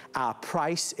 Andrew. Our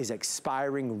price is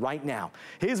expiring right now.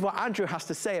 Here's what Andrew has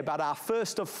to say about our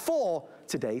first of 4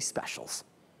 today's specials.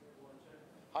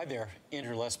 Hi there,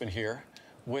 Andrew Lessman here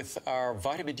with our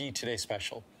Vitamin D Today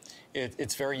special.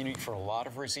 It's very unique for a lot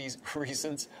of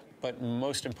reasons, but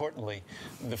most importantly,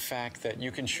 the fact that you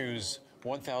can choose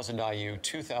 1,000 IU,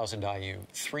 2,000 IU,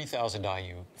 3,000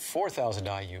 IU, 4,000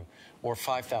 IU, or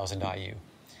 5,000 IU.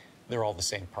 They're all the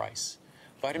same price.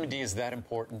 Vitamin D is that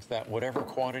important that whatever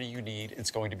quantity you need, it's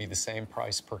going to be the same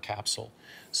price per capsule.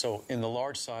 So in the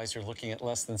large size, you're looking at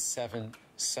less than 7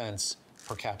 cents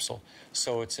per capsule.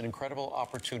 So it's an incredible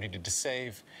opportunity to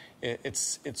save.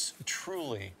 It's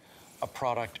truly a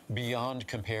product beyond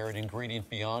compare, an ingredient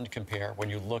beyond compare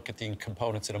when you look at the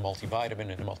components in a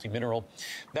multivitamin and a multimineral.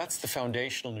 That's the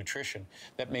foundational nutrition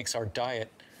that makes our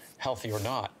diet healthy or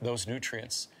not, those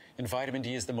nutrients. And vitamin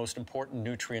D is the most important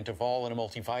nutrient of all in a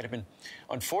multivitamin.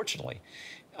 Unfortunately,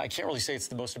 I can't really say it's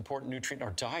the most important nutrient in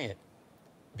our diet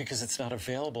because it's not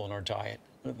available in our diet.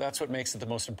 That's what makes it the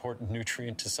most important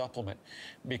nutrient to supplement,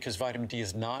 because vitamin D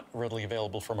is not readily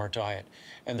available from our diet.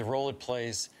 And the role it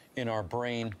plays in our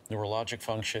brain, neurologic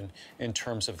function, in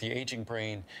terms of the aging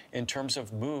brain, in terms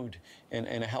of mood, in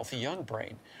a healthy young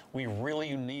brain. We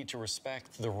really need to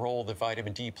respect the role that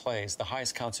vitamin D plays. The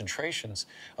highest concentrations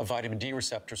of vitamin D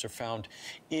receptors are found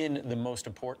in the most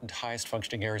important, highest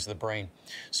functioning areas of the brain.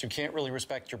 So you can't really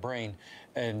respect your brain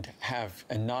and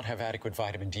not have adequate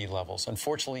vitamin D levels.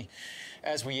 Unfortunately,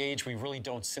 as we age, we really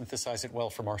don't synthesize it well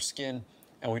from our skin,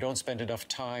 and we don't spend enough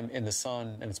time in the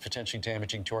sun, and it's potentially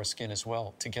damaging to our skin as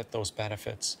well to get those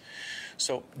benefits.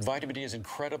 So vitamin D is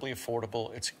incredibly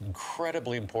affordable. It's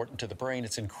incredibly important to the brain.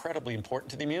 It's incredibly important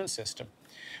to the immune system.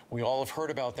 We all have heard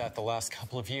about that the last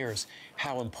couple of years,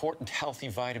 how important healthy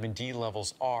vitamin D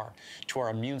levels are to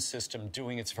our immune system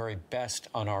doing its very best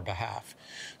on our behalf.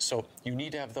 So you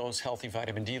need to have those healthy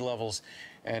vitamin D levels.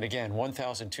 And again,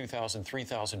 1,000, 2,000,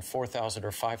 3,000, 4,000,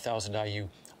 or 5,000 IU,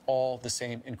 all the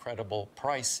same incredible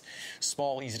price.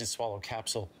 Small, easy to swallow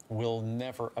capsule will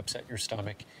never upset your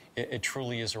stomach. It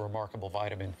truly is a remarkable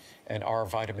vitamin, and our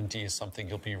vitamin D is something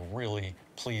you'll be really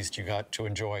pleased you got to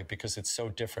enjoy because it's so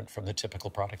different from the typical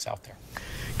products out there.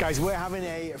 Guys, we're having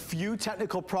a few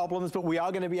technical problems, but we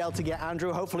are going to be able to get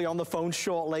Andrew hopefully on the phone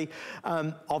shortly.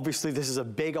 Obviously, this is a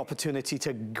big opportunity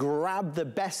to grab the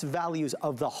best values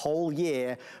of the whole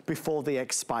year before they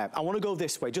expire. I want to go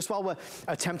this way. Just while we're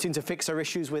attempting to fix our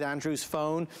issues with Andrew's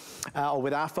phone, or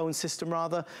with our phone system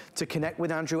rather, to connect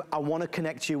with Andrew, I want to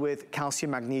connect you with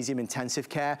calcium magnesium intensive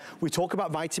care. We talk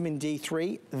about vitamin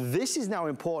D3. This is now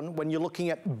important when you're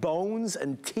looking at bones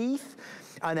and teeth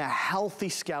and a healthy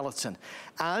skeleton.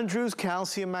 Andrew's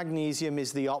calcium magnesium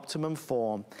is the optimum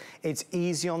form. It's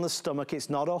easy on the stomach. It's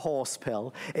not a horse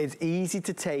pill. It's easy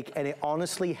to take, and it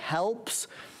honestly helps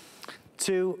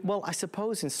to, well, I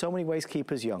suppose in so many ways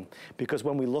keep us young, because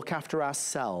when we look after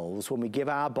ourselves, when we give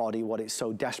our body what it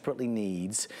so desperately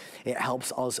needs, it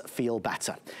helps us feel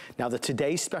better. Now, the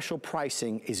today's special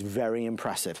pricing is very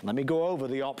impressive. Let me go over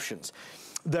the options.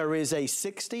 There is a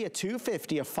 60, a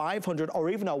 250, a 500, or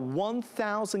even a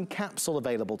 1,000 capsule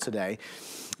available today.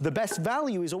 The best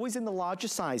value is always in the larger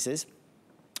sizes.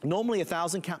 Normally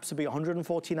 1,000 caps would be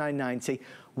 $149.90.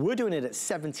 We're doing it at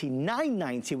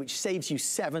 $79.90, which saves you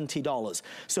 $70.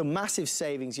 So massive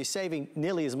savings. You're saving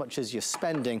nearly as much as you're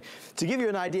spending. To give you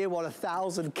an idea what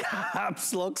 1,000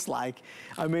 caps looks like,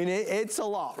 I mean, it's a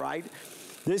lot, right?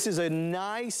 This is a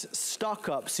nice stock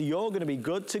up, so you're gonna be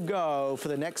good to go for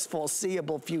the next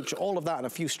foreseeable future. All of that and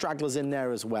a few stragglers in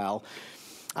there as well.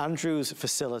 Andrew's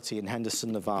facility in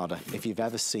Henderson, Nevada, if you've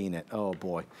ever seen it, oh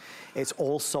boy. It's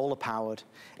all solar powered,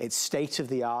 it's state of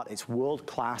the art, it's world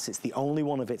class, it's the only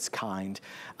one of its kind.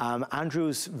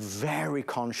 Andrew's very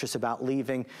conscious about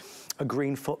leaving a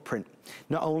green footprint,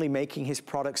 not only making his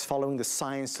products following the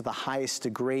science to the highest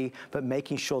degree, but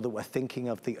making sure that we're thinking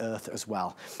of the earth as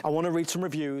well. I want to read some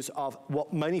reviews of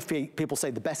what many people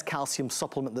say the best calcium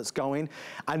supplement that's going.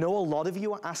 I know a lot of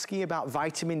you are asking about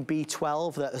vitamin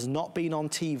B12 that has not been on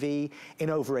TV in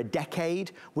over a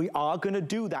decade. We are going to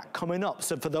do that coming up.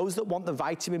 So for those that want the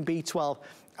vitamin B12,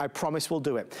 I promise we'll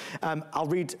do it. I'll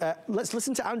read, let's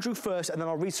listen to Andrew first, and then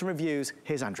I'll read some reviews.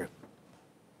 Here's Andrew.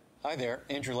 Hi there,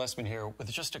 Andrew Lessman here with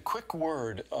just a quick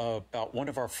word about one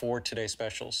of our 4 today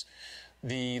specials.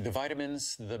 The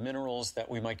vitamins, the minerals that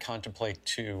we might contemplate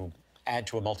to add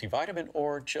to a multivitamin,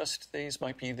 or just these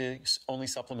might be the only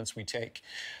supplements we take.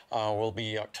 We'll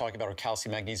be talking about our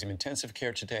calcium magnesium intensive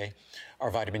care today,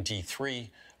 our vitamin D3,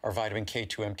 our vitamin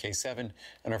K2 MK7,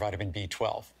 and our vitamin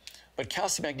B12. But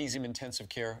calcium magnesium intensive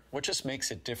care, what just makes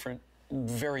it different?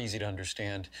 Very easy to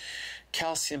understand.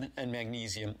 Calcium and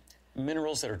magnesium,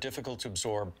 minerals that are difficult to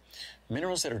absorb,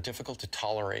 minerals that are difficult to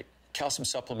tolerate. Calcium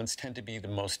supplements tend to be the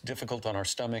most difficult on our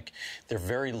stomach. They're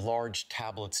very large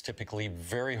tablets, typically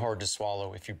very hard to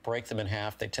swallow. If you break them in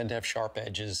half, they tend to have sharp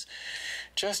edges.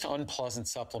 Just unpleasant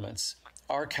supplements.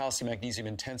 Our calcium magnesium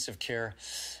intensive care,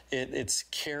 it's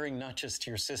caring not just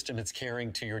to your system, it's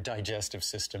caring to your digestive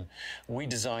system. We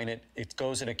design it, it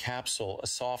goes in a capsule, a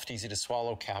soft, easy to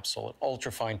swallow capsule, an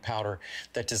ultrafine powder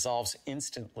that dissolves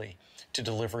instantly to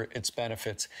deliver its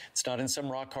benefits. It's not in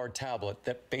some rock hard tablet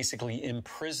that basically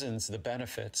imprisons the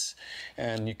benefits.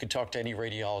 And you can talk to any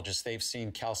radiologist, they've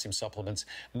seen calcium supplements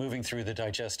moving through the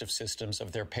digestive systems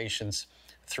of their patients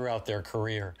throughout their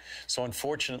career. So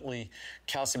unfortunately,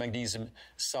 calcium magnesium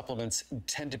supplements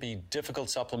tend to be difficult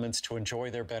supplements to enjoy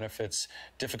their benefits,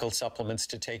 difficult supplements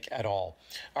to take at all.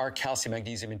 Our calcium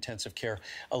magnesium intensive care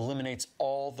eliminates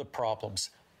all of the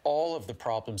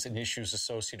problems and issues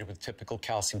associated with typical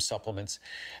calcium supplements,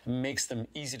 makes them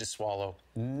easy to swallow,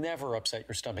 never upset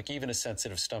your stomach, even a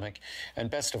sensitive stomach, and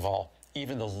best of all,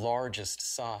 even the largest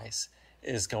size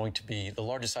is going to be, the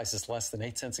largest size is less than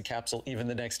 8 cents a capsule. Even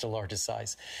the next to largest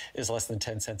size is less than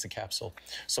 10 cents a capsule.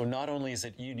 So not only is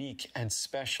it unique and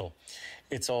special,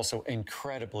 it's also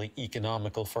incredibly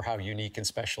economical for how unique and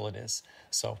special it is.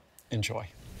 So enjoy.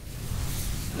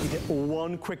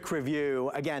 One quick review.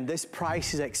 Again, this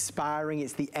price is expiring.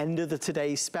 It's the end of the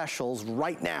today's specials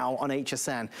right now on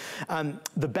HSN.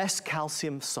 The best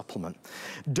calcium supplement.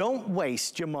 Don't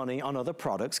waste your money on other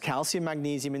products. Calcium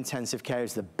magnesium intensive care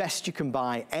is the best you can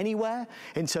buy anywhere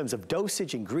in terms of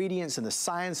dosage, ingredients, and the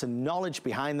science and knowledge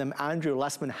behind them. Andrew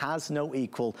Lessman has no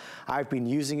equal. I've been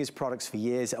using his products for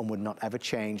years and would not ever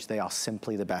change. They are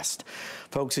simply the best.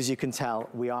 Folks, as you can tell,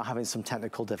 we are having some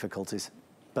technical difficulties.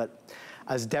 But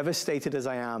as devastated as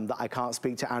I am that I can't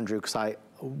speak to Andrew, because I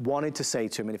wanted to say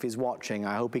to him, and if he's watching,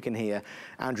 I hope he can hear,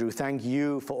 Andrew, thank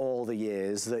you for all the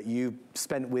years that you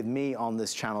spent with me on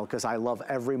this channel, because I love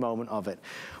every moment of it.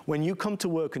 When you come to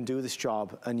work and do this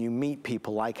job and you meet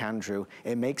people like Andrew,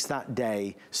 it makes that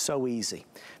day so easy,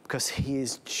 because he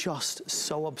is just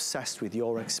so obsessed with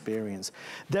your experience.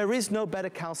 There is no better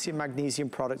calcium magnesium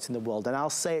product in the world, and I'll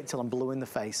say it till I'm blue in the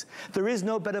face. There is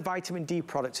no better vitamin D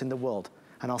product in the world.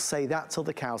 And I'll say that till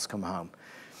the cows come home.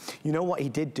 You know what he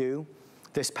did do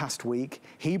this past week?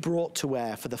 He brought to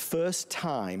air for the first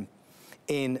time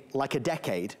in like a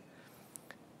decade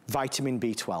vitamin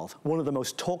B12. One of the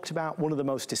most talked about, one of the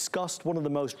most discussed, one of the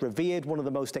most revered, one of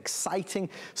the most exciting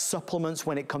supplements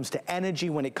when it comes to energy,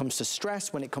 when it comes to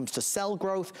stress, when it comes to cell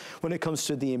growth, when it comes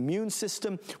to the immune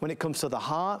system, when it comes to the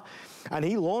heart. And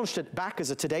he launched it back as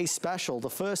a Today Special, the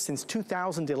first since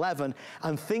 2011,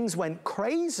 and things went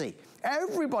crazy.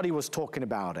 Everybody was talking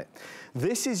about it.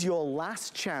 This is your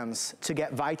last chance to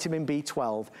get vitamin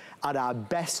B12 at our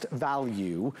best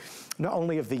value, not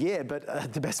only of the year,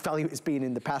 but the best value it's been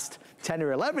in the past 10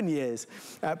 or 11 years.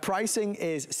 Pricing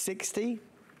is $60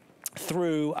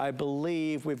 through, I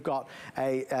believe, we've got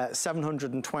a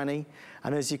 $720.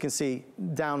 And as you can see,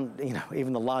 down, you know,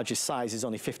 even the largest size is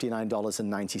only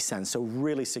 $59.90, so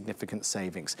really significant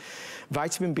savings.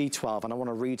 Vitamin B12, and I want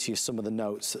to read to you some of the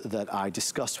notes that I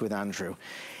discussed with Andrew.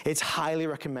 It's highly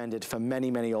recommended for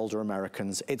many, many older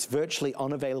Americans. It's virtually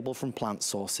unavailable from plant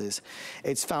sources.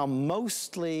 It's found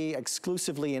mostly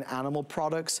exclusively in animal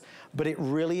products, but it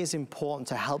really is important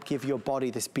to help give your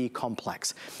body this B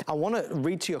complex. I want to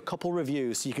read to you a couple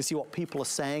reviews so you can see what people are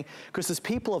saying, because there's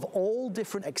people of all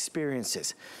different experiences.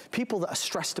 People that are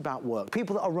stressed about work,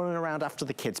 people that are running around after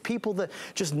the kids, people that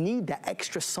just need that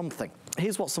extra something.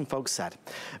 Here's what some folks said.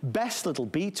 Best little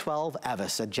B12 ever,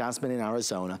 said Jasmine in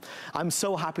Arizona. I'm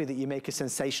so happy that you make a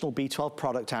sensational B12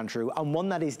 product, Andrew, and one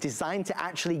that is designed to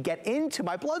actually get into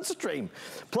my bloodstream.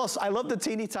 Plus, I love the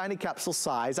teeny tiny capsule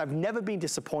size. I've never been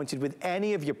disappointed with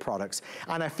any of your products,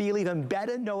 and I feel even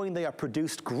better knowing they are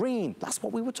produced green. That's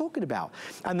what we were talking about.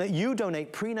 And that you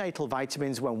donate prenatal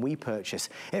vitamins when we purchase.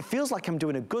 It feels like I'm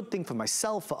doing a good thing for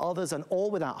myself, for others, and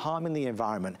all without harming the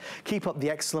environment. Keep up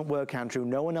the excellent work, Andrew.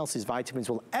 No one else's vitamins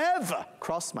will ever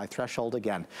cross my threshold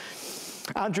again.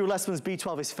 Andrew Lessman's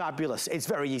B12 is fabulous. It's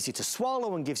very easy to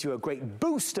swallow and gives you a great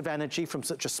boost of energy from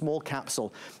such a small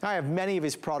capsule. I have many of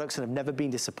his products and have never been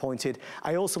disappointed.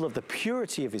 I also love the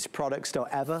purity of his products. Don't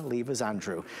ever leave us,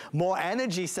 Andrew. More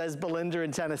energy, says Belinda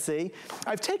in Tennessee.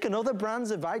 I've taken other brands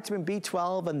of vitamin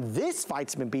B12, and this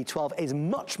vitamin B12 is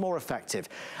much more effective.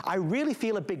 I really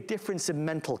feel a big difference in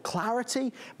mental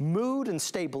clarity, mood, and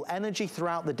stable energy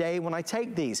throughout the day when I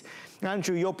take these.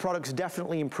 Andrew, your products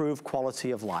definitely improve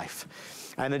quality of life.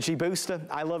 Energy booster.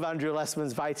 I love Andrew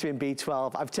Lessman's vitamin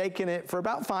B12. I've taken it for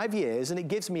about 5 years and it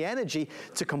gives me energy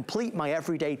to complete my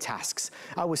everyday tasks.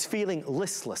 I was feeling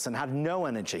listless and had no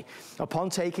energy. Upon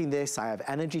taking this, I have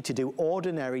energy to do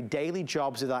ordinary daily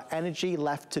jobs without energy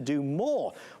left to do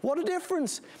more. What a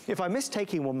difference. If I miss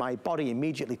taking one, my body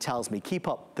immediately tells me, keep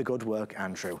up the good work,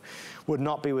 Andrew. Would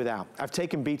not be without. I've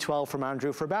taken B12 from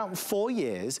Andrew for about 4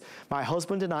 years. My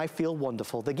husband and I feel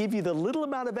wonderful. They give you the little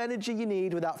amount of energy you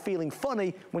need without feeling funny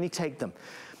when you take them.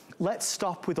 Let's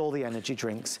stop with all the energy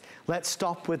drinks. Let's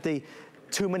stop with the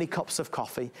too many cups of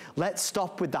coffee. Let's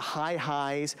stop with the high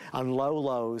highs and low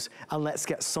lows, and let's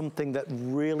get something that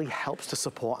really helps to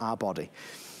support our body.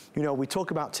 You know, we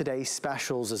talk about today's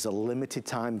specials as a limited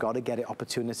time, gotta get it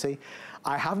opportunity.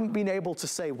 I haven't been able to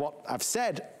say what I've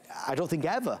said, I don't think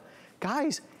ever.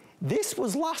 Guys, this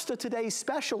was last a Today's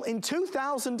Special in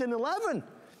 2011.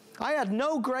 I had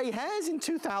no gray hairs in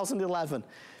 2011.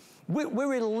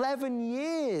 We're 11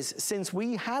 years since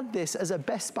we had this as a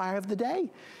best buy of the day.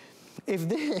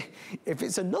 If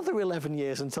it's another 11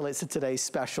 years until it's a Today's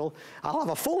Special, I'll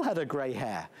have a full head of gray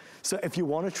hair. So if you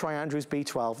want to try Andrew's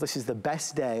B12, this is the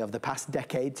best day of the past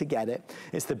decade to get it.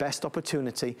 It's the best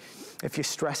opportunity. If you're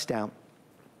stressed out,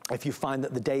 if you find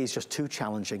that the day is just too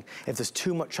challenging, if there's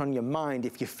too much on your mind,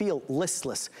 if you feel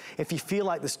listless, if you feel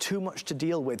like there's too much to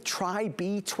deal with, try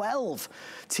B12.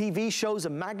 TV shows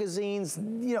and magazines,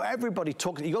 you know, everybody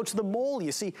talks. You go to the mall,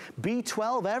 you see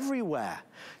B12 everywhere.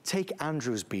 Take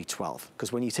Andrew's B12,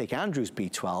 because when you take Andrew's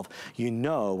B12, you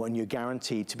know and you're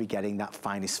guaranteed to be getting that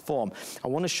finest form. I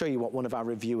want to show you what one of our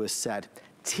reviewers said.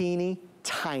 Teeny,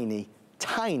 tiny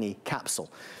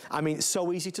capsule. I mean,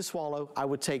 so easy to swallow. I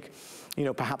would take, you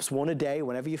know, perhaps one a day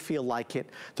whenever you feel like it.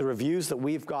 The reviews that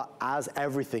we've got, as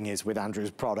everything is with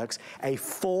Andrew's products, a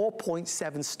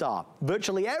 4.7 star.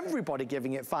 Virtually everybody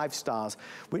giving it 5 stars,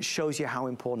 which shows you how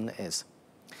important it is.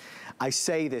 I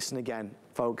say this, and again,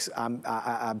 folks,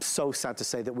 I'm so sad to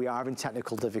say that we are having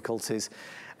technical difficulties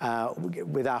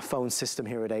with our phone system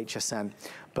here at HSN,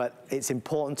 but it's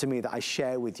important to me that I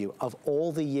share with you, of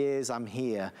all the years I'm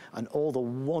here and all the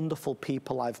wonderful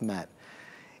people I've met,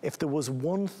 if there was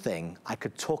one thing I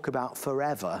could talk about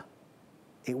forever,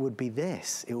 it would be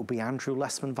this. It would be Andrew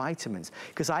Lessman vitamins.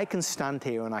 Because I can stand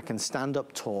here and I can stand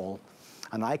up tall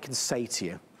and I can say to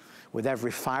you, with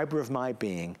every fiber of my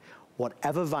being,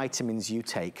 whatever vitamins you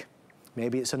take,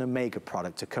 Maybe it's an omega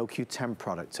product, a CoQ10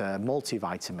 product, a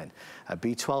multivitamin, a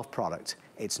B12 product.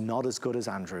 It's not as good as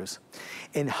Andrew's.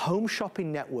 In Home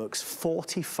Shopping Network's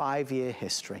 45-year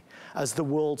history as the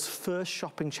world's first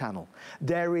shopping channel,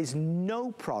 there is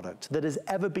no product that has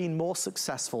ever been more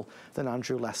successful than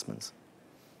Andrew Lessman's.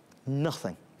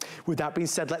 Nothing. With that being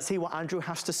said, let's hear what Andrew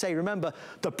has to say. Remember,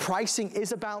 the pricing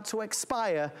is about to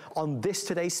expire on this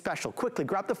today's special. Quickly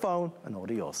grab the phone and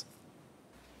order yours.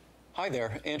 Hi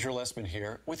there, Andrew Lessman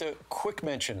here with a quick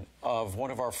mention of one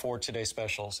of our 4 Today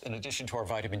specials. In addition to our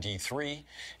vitamin D3,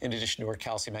 in addition to our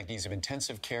calcium magnesium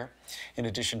intensive care, in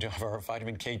addition to our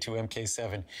vitamin K2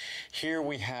 MK7, here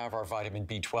we have our vitamin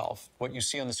B12. What you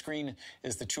see on the screen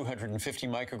is the 250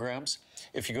 micrograms.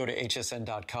 If you go to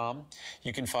hsn.com,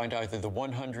 you can find either the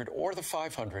 100 or the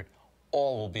 500.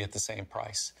 All will be at the same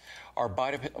price. Our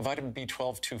vitamin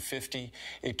B12 250,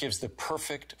 it gives the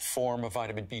perfect form of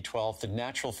vitamin B12, the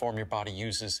natural form your body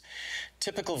uses.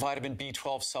 Typical vitamin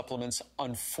B12 supplements,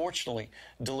 unfortunately,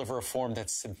 deliver a form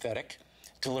that's synthetic,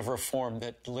 deliver a form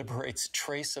that liberates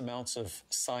trace amounts of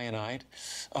cyanide,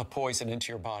 poison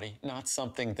into your body, not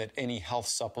something that any health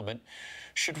supplement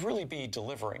should really be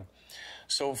delivering.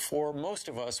 So for most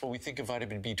of us, when we think of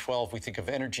vitamin B12, we think of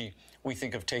energy. We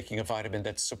think of taking a vitamin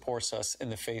that supports us in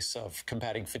the face of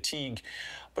combating fatigue.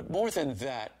 But more than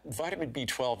that, vitamin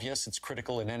B12, yes, it's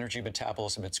critical in energy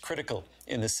metabolism. It's critical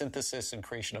in the synthesis and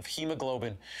creation of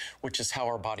hemoglobin, which is how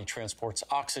our body transports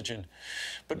oxygen.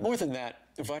 But more than that,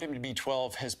 vitamin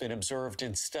B12 has been observed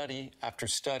in study after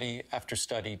study after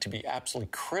study to be absolutely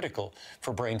critical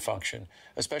for brain function,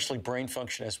 especially brain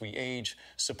function as we age,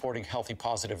 supporting healthy,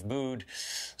 positive mood.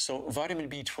 So vitamin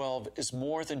B12 is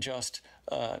more than just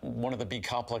one of the B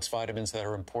complex vitamins that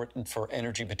are important for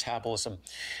energy metabolism.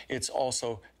 It's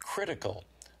also critical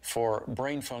for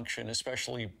brain function,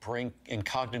 especially brain and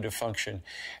cognitive function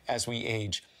as we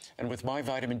age. And with my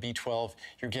vitamin B12,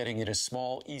 you're getting it in a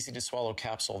small, easy-to-swallow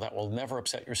capsule that will never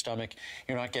upset your stomach.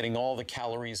 You're not getting all the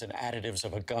calories and additives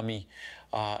of a gummy.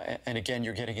 And again,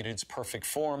 you're getting it in its perfect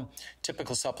form.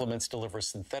 Typical supplements deliver a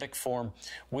synthetic form.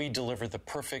 We deliver the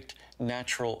perfect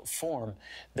natural form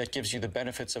that gives you the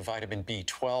benefits of vitamin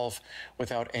B12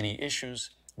 without any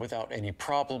issues, without any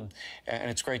problem. And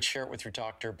it's great to share it with your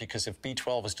doctor, because if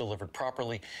B12 is delivered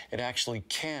properly, it actually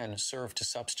can serve to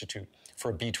substitute for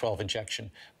a B12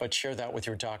 injection. But share that with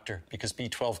your doctor, because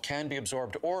B12 can be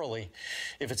absorbed orally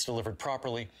if it's delivered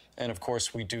properly. And of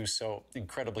course, we do so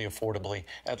incredibly affordably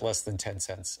at less than 10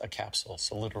 cents a capsule.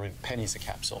 So literally pennies a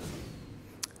capsule.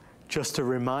 Just a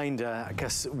reminder, I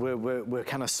guess we're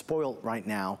kind of spoiled right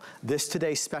now. This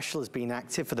today's special has been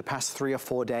active for the past 3 or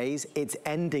 4 days. It's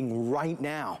ending right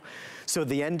now. So at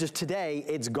the end of today,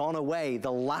 it's gone away.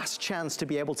 The last chance to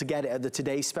be able to get it at the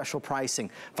today's special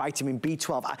pricing, vitamin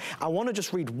B12. I want to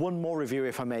just read one more review,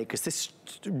 if I may, because this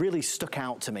really stuck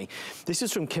out to me. This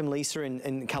is from Kim Lisa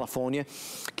in California.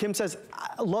 Kim says,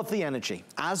 I love the energy.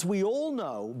 As we all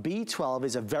know, B12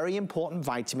 is a very important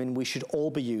vitamin we should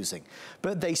all be using,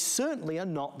 but they certainly are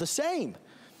not the same.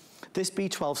 This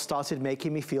B12 started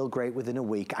making me feel great within a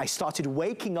week. I started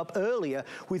waking up earlier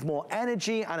with more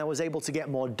energy, and I was able to get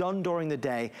more done during the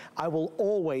day. I will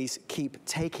always keep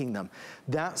taking them.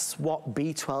 That's what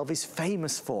B12 is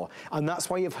famous for, and that's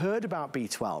why you've heard about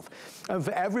B12. And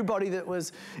for everybody that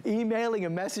was emailing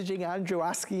and messaging Andrew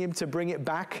asking him to bring it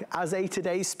back as a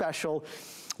today's special,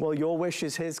 well, your wish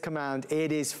is his command.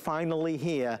 It is finally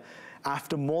here.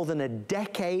 After more than a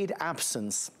decade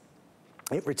absence,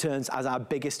 it returns as our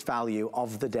biggest value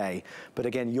of the day. But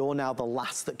again, you're now the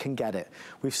last that can get it.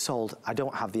 We've sold, I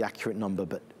don't have the accurate number,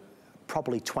 but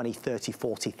probably 20, 30,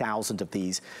 40,000 of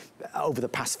these over the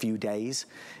past few days.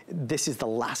 This is the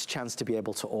last chance to be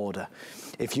able to order.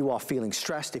 If you are feeling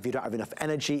stressed, if you don't have enough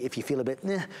energy, if you feel a bit,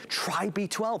 try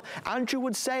B12. Andrew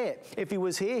would say it. If he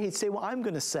was here, he'd say what I'm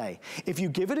gonna say. If you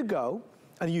give it a go,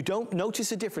 and you don't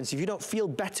notice a difference, if you don't feel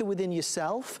better within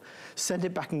yourself, send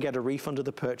it back and get a refund of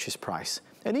the purchase price.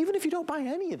 And even if you don't buy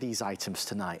any of these items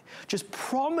tonight, just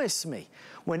promise me,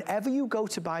 whenever you go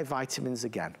to buy vitamins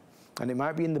again, and it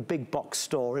might be in the big box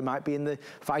store, it might be in the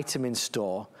vitamin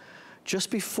store, just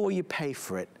before you pay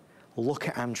for it, look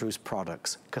at Andrew's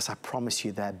products, because I promise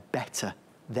you they're better.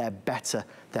 They're better,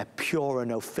 they're purer,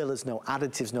 no fillers, no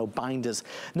additives, no binders,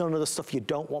 none of the stuff you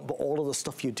don't want, but all of the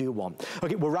stuff you do want.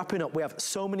 Okay, we're wrapping up. We have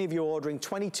so many of you ordering,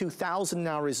 22,000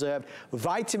 now reserved.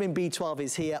 Vitamin B12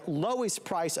 is here, lowest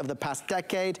price of the past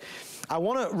decade. I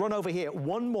want to run over here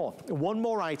one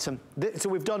more item. So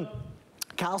we've done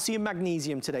Calcium,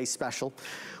 magnesium, today's special.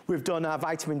 We've done our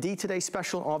vitamin D today's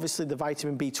special, obviously the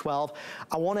vitamin B12.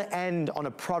 I want to end on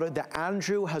a product that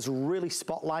Andrew has really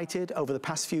spotlighted over the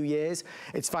past few years.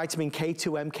 It's vitamin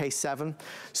K2 MK7.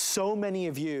 So many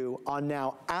of you are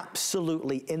now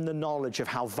absolutely in the knowledge of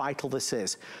how vital this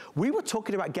is. We were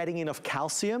talking about getting enough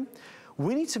calcium.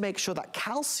 We need to make sure that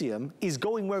calcium is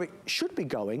going where it should be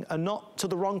going and not to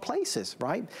the wrong places,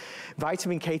 right?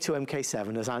 Vitamin K2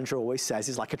 MK7, as Andrew always says,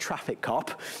 is like a traffic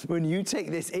cop. When you take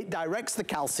this, it directs the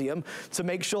calcium to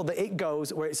make sure that it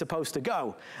goes where it's supposed to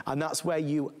go. And that's where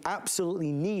you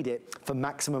absolutely need it for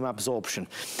maximum absorption.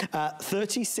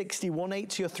 30, 60,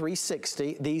 180 or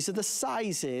 360, these are the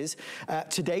sizes.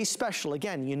 Today's special,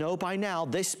 again, you know by now,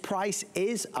 this price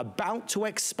is about to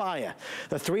expire.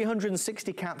 The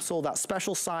 360 capsule, that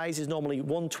special size is normally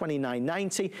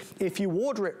 $129.90. If you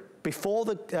order it before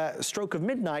the stroke of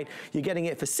midnight, you're getting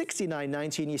it for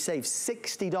 $69.90 and you save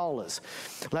 $60.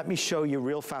 Let me show you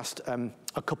real fast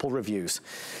a couple reviews.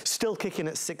 Still kicking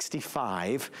at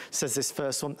 65, says this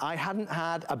first one. I hadn't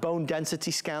had a bone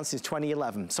density scan since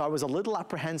 2011, so I was a little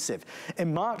apprehensive.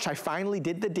 In March, I finally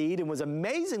did the deed and was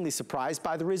amazingly surprised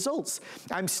by the results.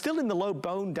 I'm still in the low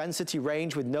bone density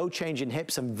range with no change in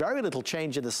hips and very little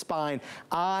change in the spine.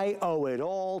 I owe it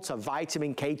all to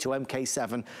vitamin K2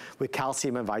 MK7 with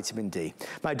calcium and vitamin D.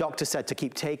 My doctor said to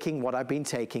keep taking what I've been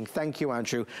taking. Thank you,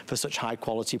 Andrew, for such high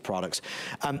quality products.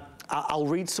 I'll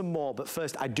read some more, but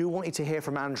first I do want you to hear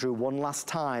from Andrew one last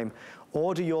time.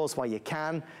 Order yours while you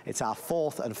can. It's our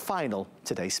fourth and final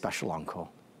today's special encore.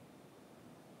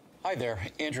 Hi there,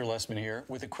 Andrew Lessman here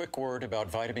with a quick word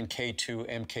about vitamin K2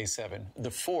 MK7,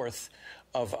 the fourth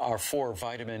of our 4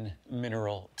 vitamin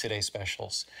mineral today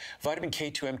specials. Vitamin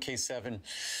K2 MK7,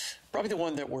 probably the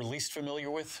one that we're least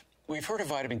familiar with. We've heard of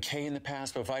vitamin K in the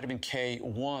past, but vitamin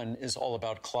K1 is all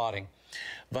about clotting.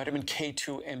 Vitamin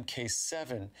K2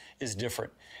 MK7 is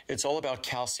different. It's all about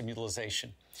calcium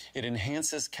utilization. It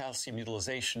enhances calcium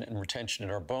utilization and retention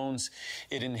in our bones.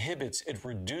 It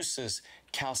reduces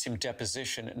calcium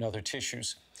deposition in other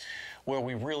tissues. Where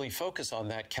we really focus on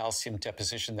that calcium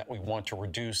deposition that we want to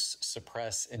reduce,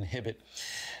 suppress, inhibit,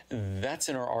 that's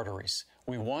in our arteries.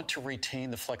 We want to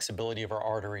retain the flexibility of our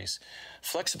arteries.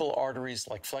 Flexible arteries,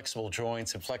 like flexible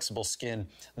joints and flexible skin,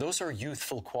 those are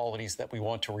youthful qualities that we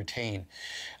want to retain.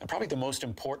 And probably the most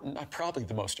important, not probably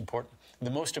the most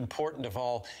important of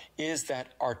all is that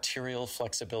arterial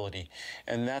flexibility.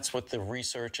 And that's what the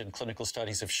research and clinical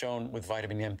studies have shown with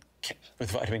vitamin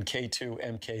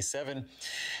K2 MK7,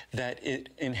 that it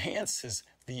enhances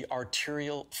the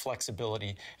arterial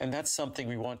flexibility, and that's something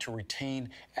we want to retain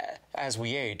as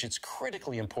we age. It's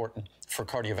critically important for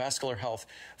cardiovascular health,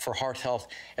 for heart health.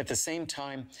 At the same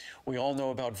time, we all know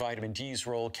about vitamin D's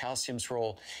role, calcium's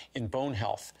role in bone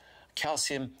health.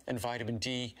 Calcium and vitamin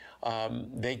D,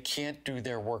 they can't do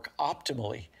their work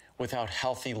optimally without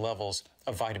healthy levels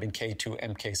of vitamin K2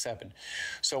 MK7.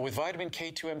 So with vitamin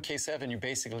K2 MK7, you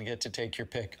basically get to take your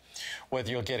pick.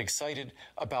 Whether you'll get excited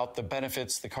about the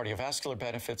benefits, the cardiovascular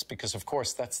benefits, because of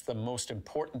course that's the most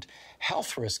important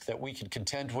health risk that we can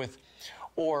contend with,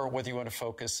 or whether you want to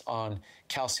focus on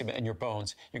calcium in your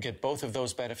bones. You get both of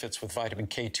those benefits with vitamin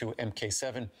K2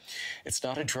 MK7. It's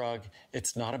not a drug,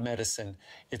 it's not a medicine.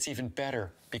 It's even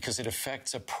better because it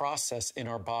affects a process in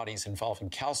our bodies involving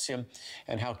calcium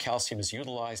and how calcium is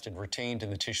utilized and retained in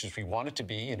the tissues we want it to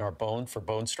be in our bone for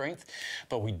bone strength,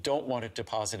 but we don't want it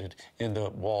deposited in the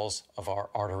walls of our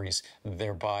arteries,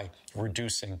 thereby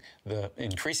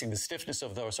increasing the stiffness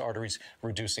of those arteries,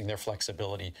 reducing their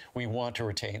flexibility. We want to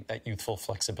retain that youthful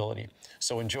flexibility.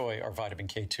 So enjoy our vitamin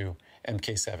K2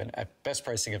 MK7 at best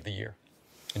pricing of the year.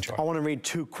 Enjoy. I want to read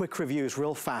 2 quick reviews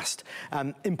real fast.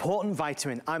 Important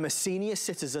vitamin. I'm a senior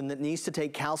citizen that needs to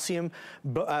take calcium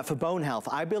for bone health.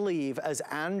 I believe, as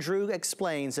Andrew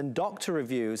explains and doctor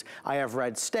reviews I have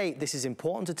read state, this is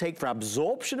important to take for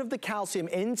absorption of the calcium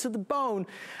into the bone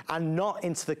and not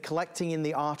into the collecting in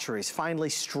the arteries. Finally,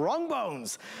 strong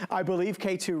bones. I believe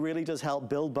K2 really does help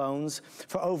build bones.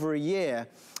 For over a year,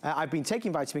 I've been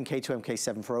taking vitamin K2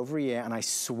 MK7 for over a year, and I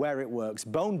swear it works.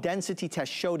 Bone density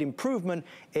test showed improvement.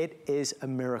 It is a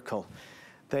miracle.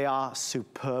 They are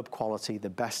superb quality, the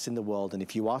best in the world. And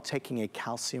if you are taking a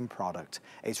calcium product,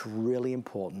 it's really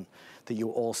important that you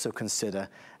also consider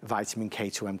vitamin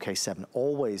K2 MK7.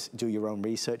 Always do your own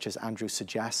research, as Andrew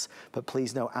suggests, but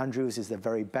please know Andrew's is the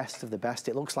very best of the best.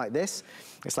 It looks like this.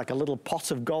 It's like a little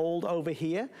pot of gold over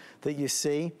here that you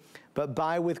see. but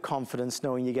buy with confidence,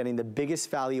 knowing you're getting the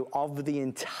biggest value of the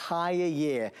entire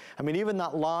year. I mean, even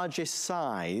that largest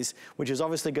size, which is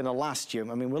obviously gonna last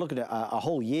you, I mean, we're looking at a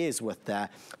whole year's worth there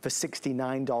for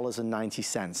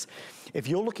 $69.90. If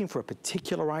you're looking for a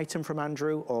particular item from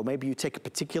Andrew, or maybe you take a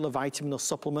particular vitamin or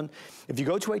supplement, if you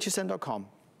go to hsn.com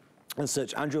and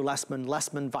search Andrew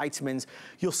Lessman vitamins,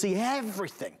 you'll see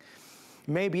everything.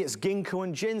 Maybe it's ginkgo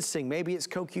and ginseng, maybe it's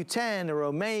CoQ10 or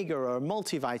omega or a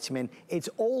multivitamin. It's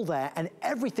all there, and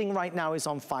everything right now is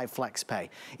on 5 Flex Pay.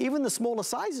 Even the smaller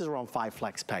sizes are on 5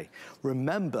 Flex Pay.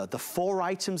 Remember, the 4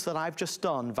 items that I've just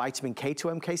done, vitamin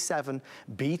K2, MK7,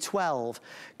 B12,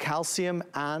 calcium,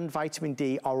 and vitamin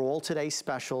D, are all today's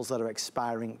specials that are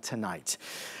expiring tonight.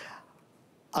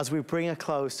 As we bring a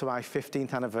close to our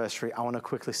 15th anniversary, I want to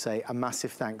quickly say a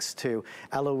massive thanks to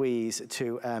Eloise,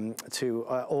 to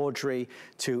Audrey,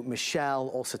 to Michelle,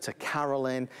 also to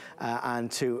Carolyn,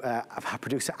 and to our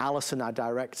producer Alison, our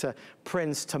director,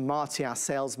 Prince, to Marty, our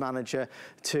sales manager,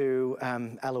 to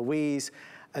Eloise,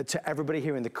 to everybody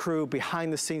here in the crew,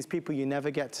 behind the scenes, people you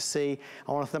never get to see.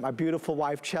 I want to thank my beautiful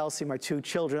wife, Chelsea, my 2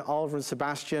 children, Oliver and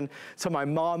Sebastian, to my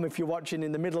mom, if you're watching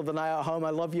in the middle of the night at home, I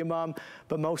love you, Mom.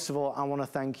 But most of all, I want to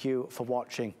thank you for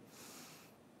watching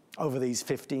over these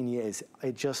 15 years.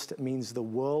 It just means the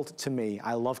world to me.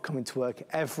 I love coming to work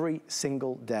every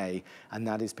single day, and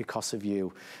that is because of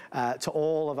you. To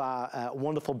all of our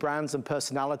wonderful brands and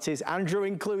personalities, Andrew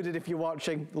included if you're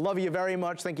watching, love you very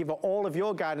much. Thank you for all of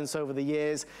your guidance over the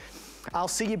years. I'll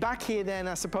see you back here then,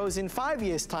 I suppose, in 5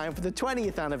 years' time for the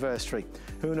 20th anniversary.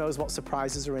 Who knows what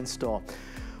surprises are in store.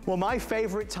 Well, my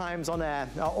favorite times on air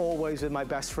are always with my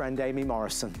best friend, Amy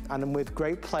Morrison. And with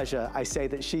great pleasure, I say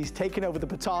that she's taken over the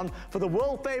baton for the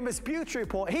world-famous Beauty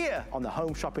Report here on the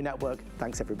Home Shopping Network.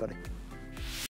 Thanks, everybody.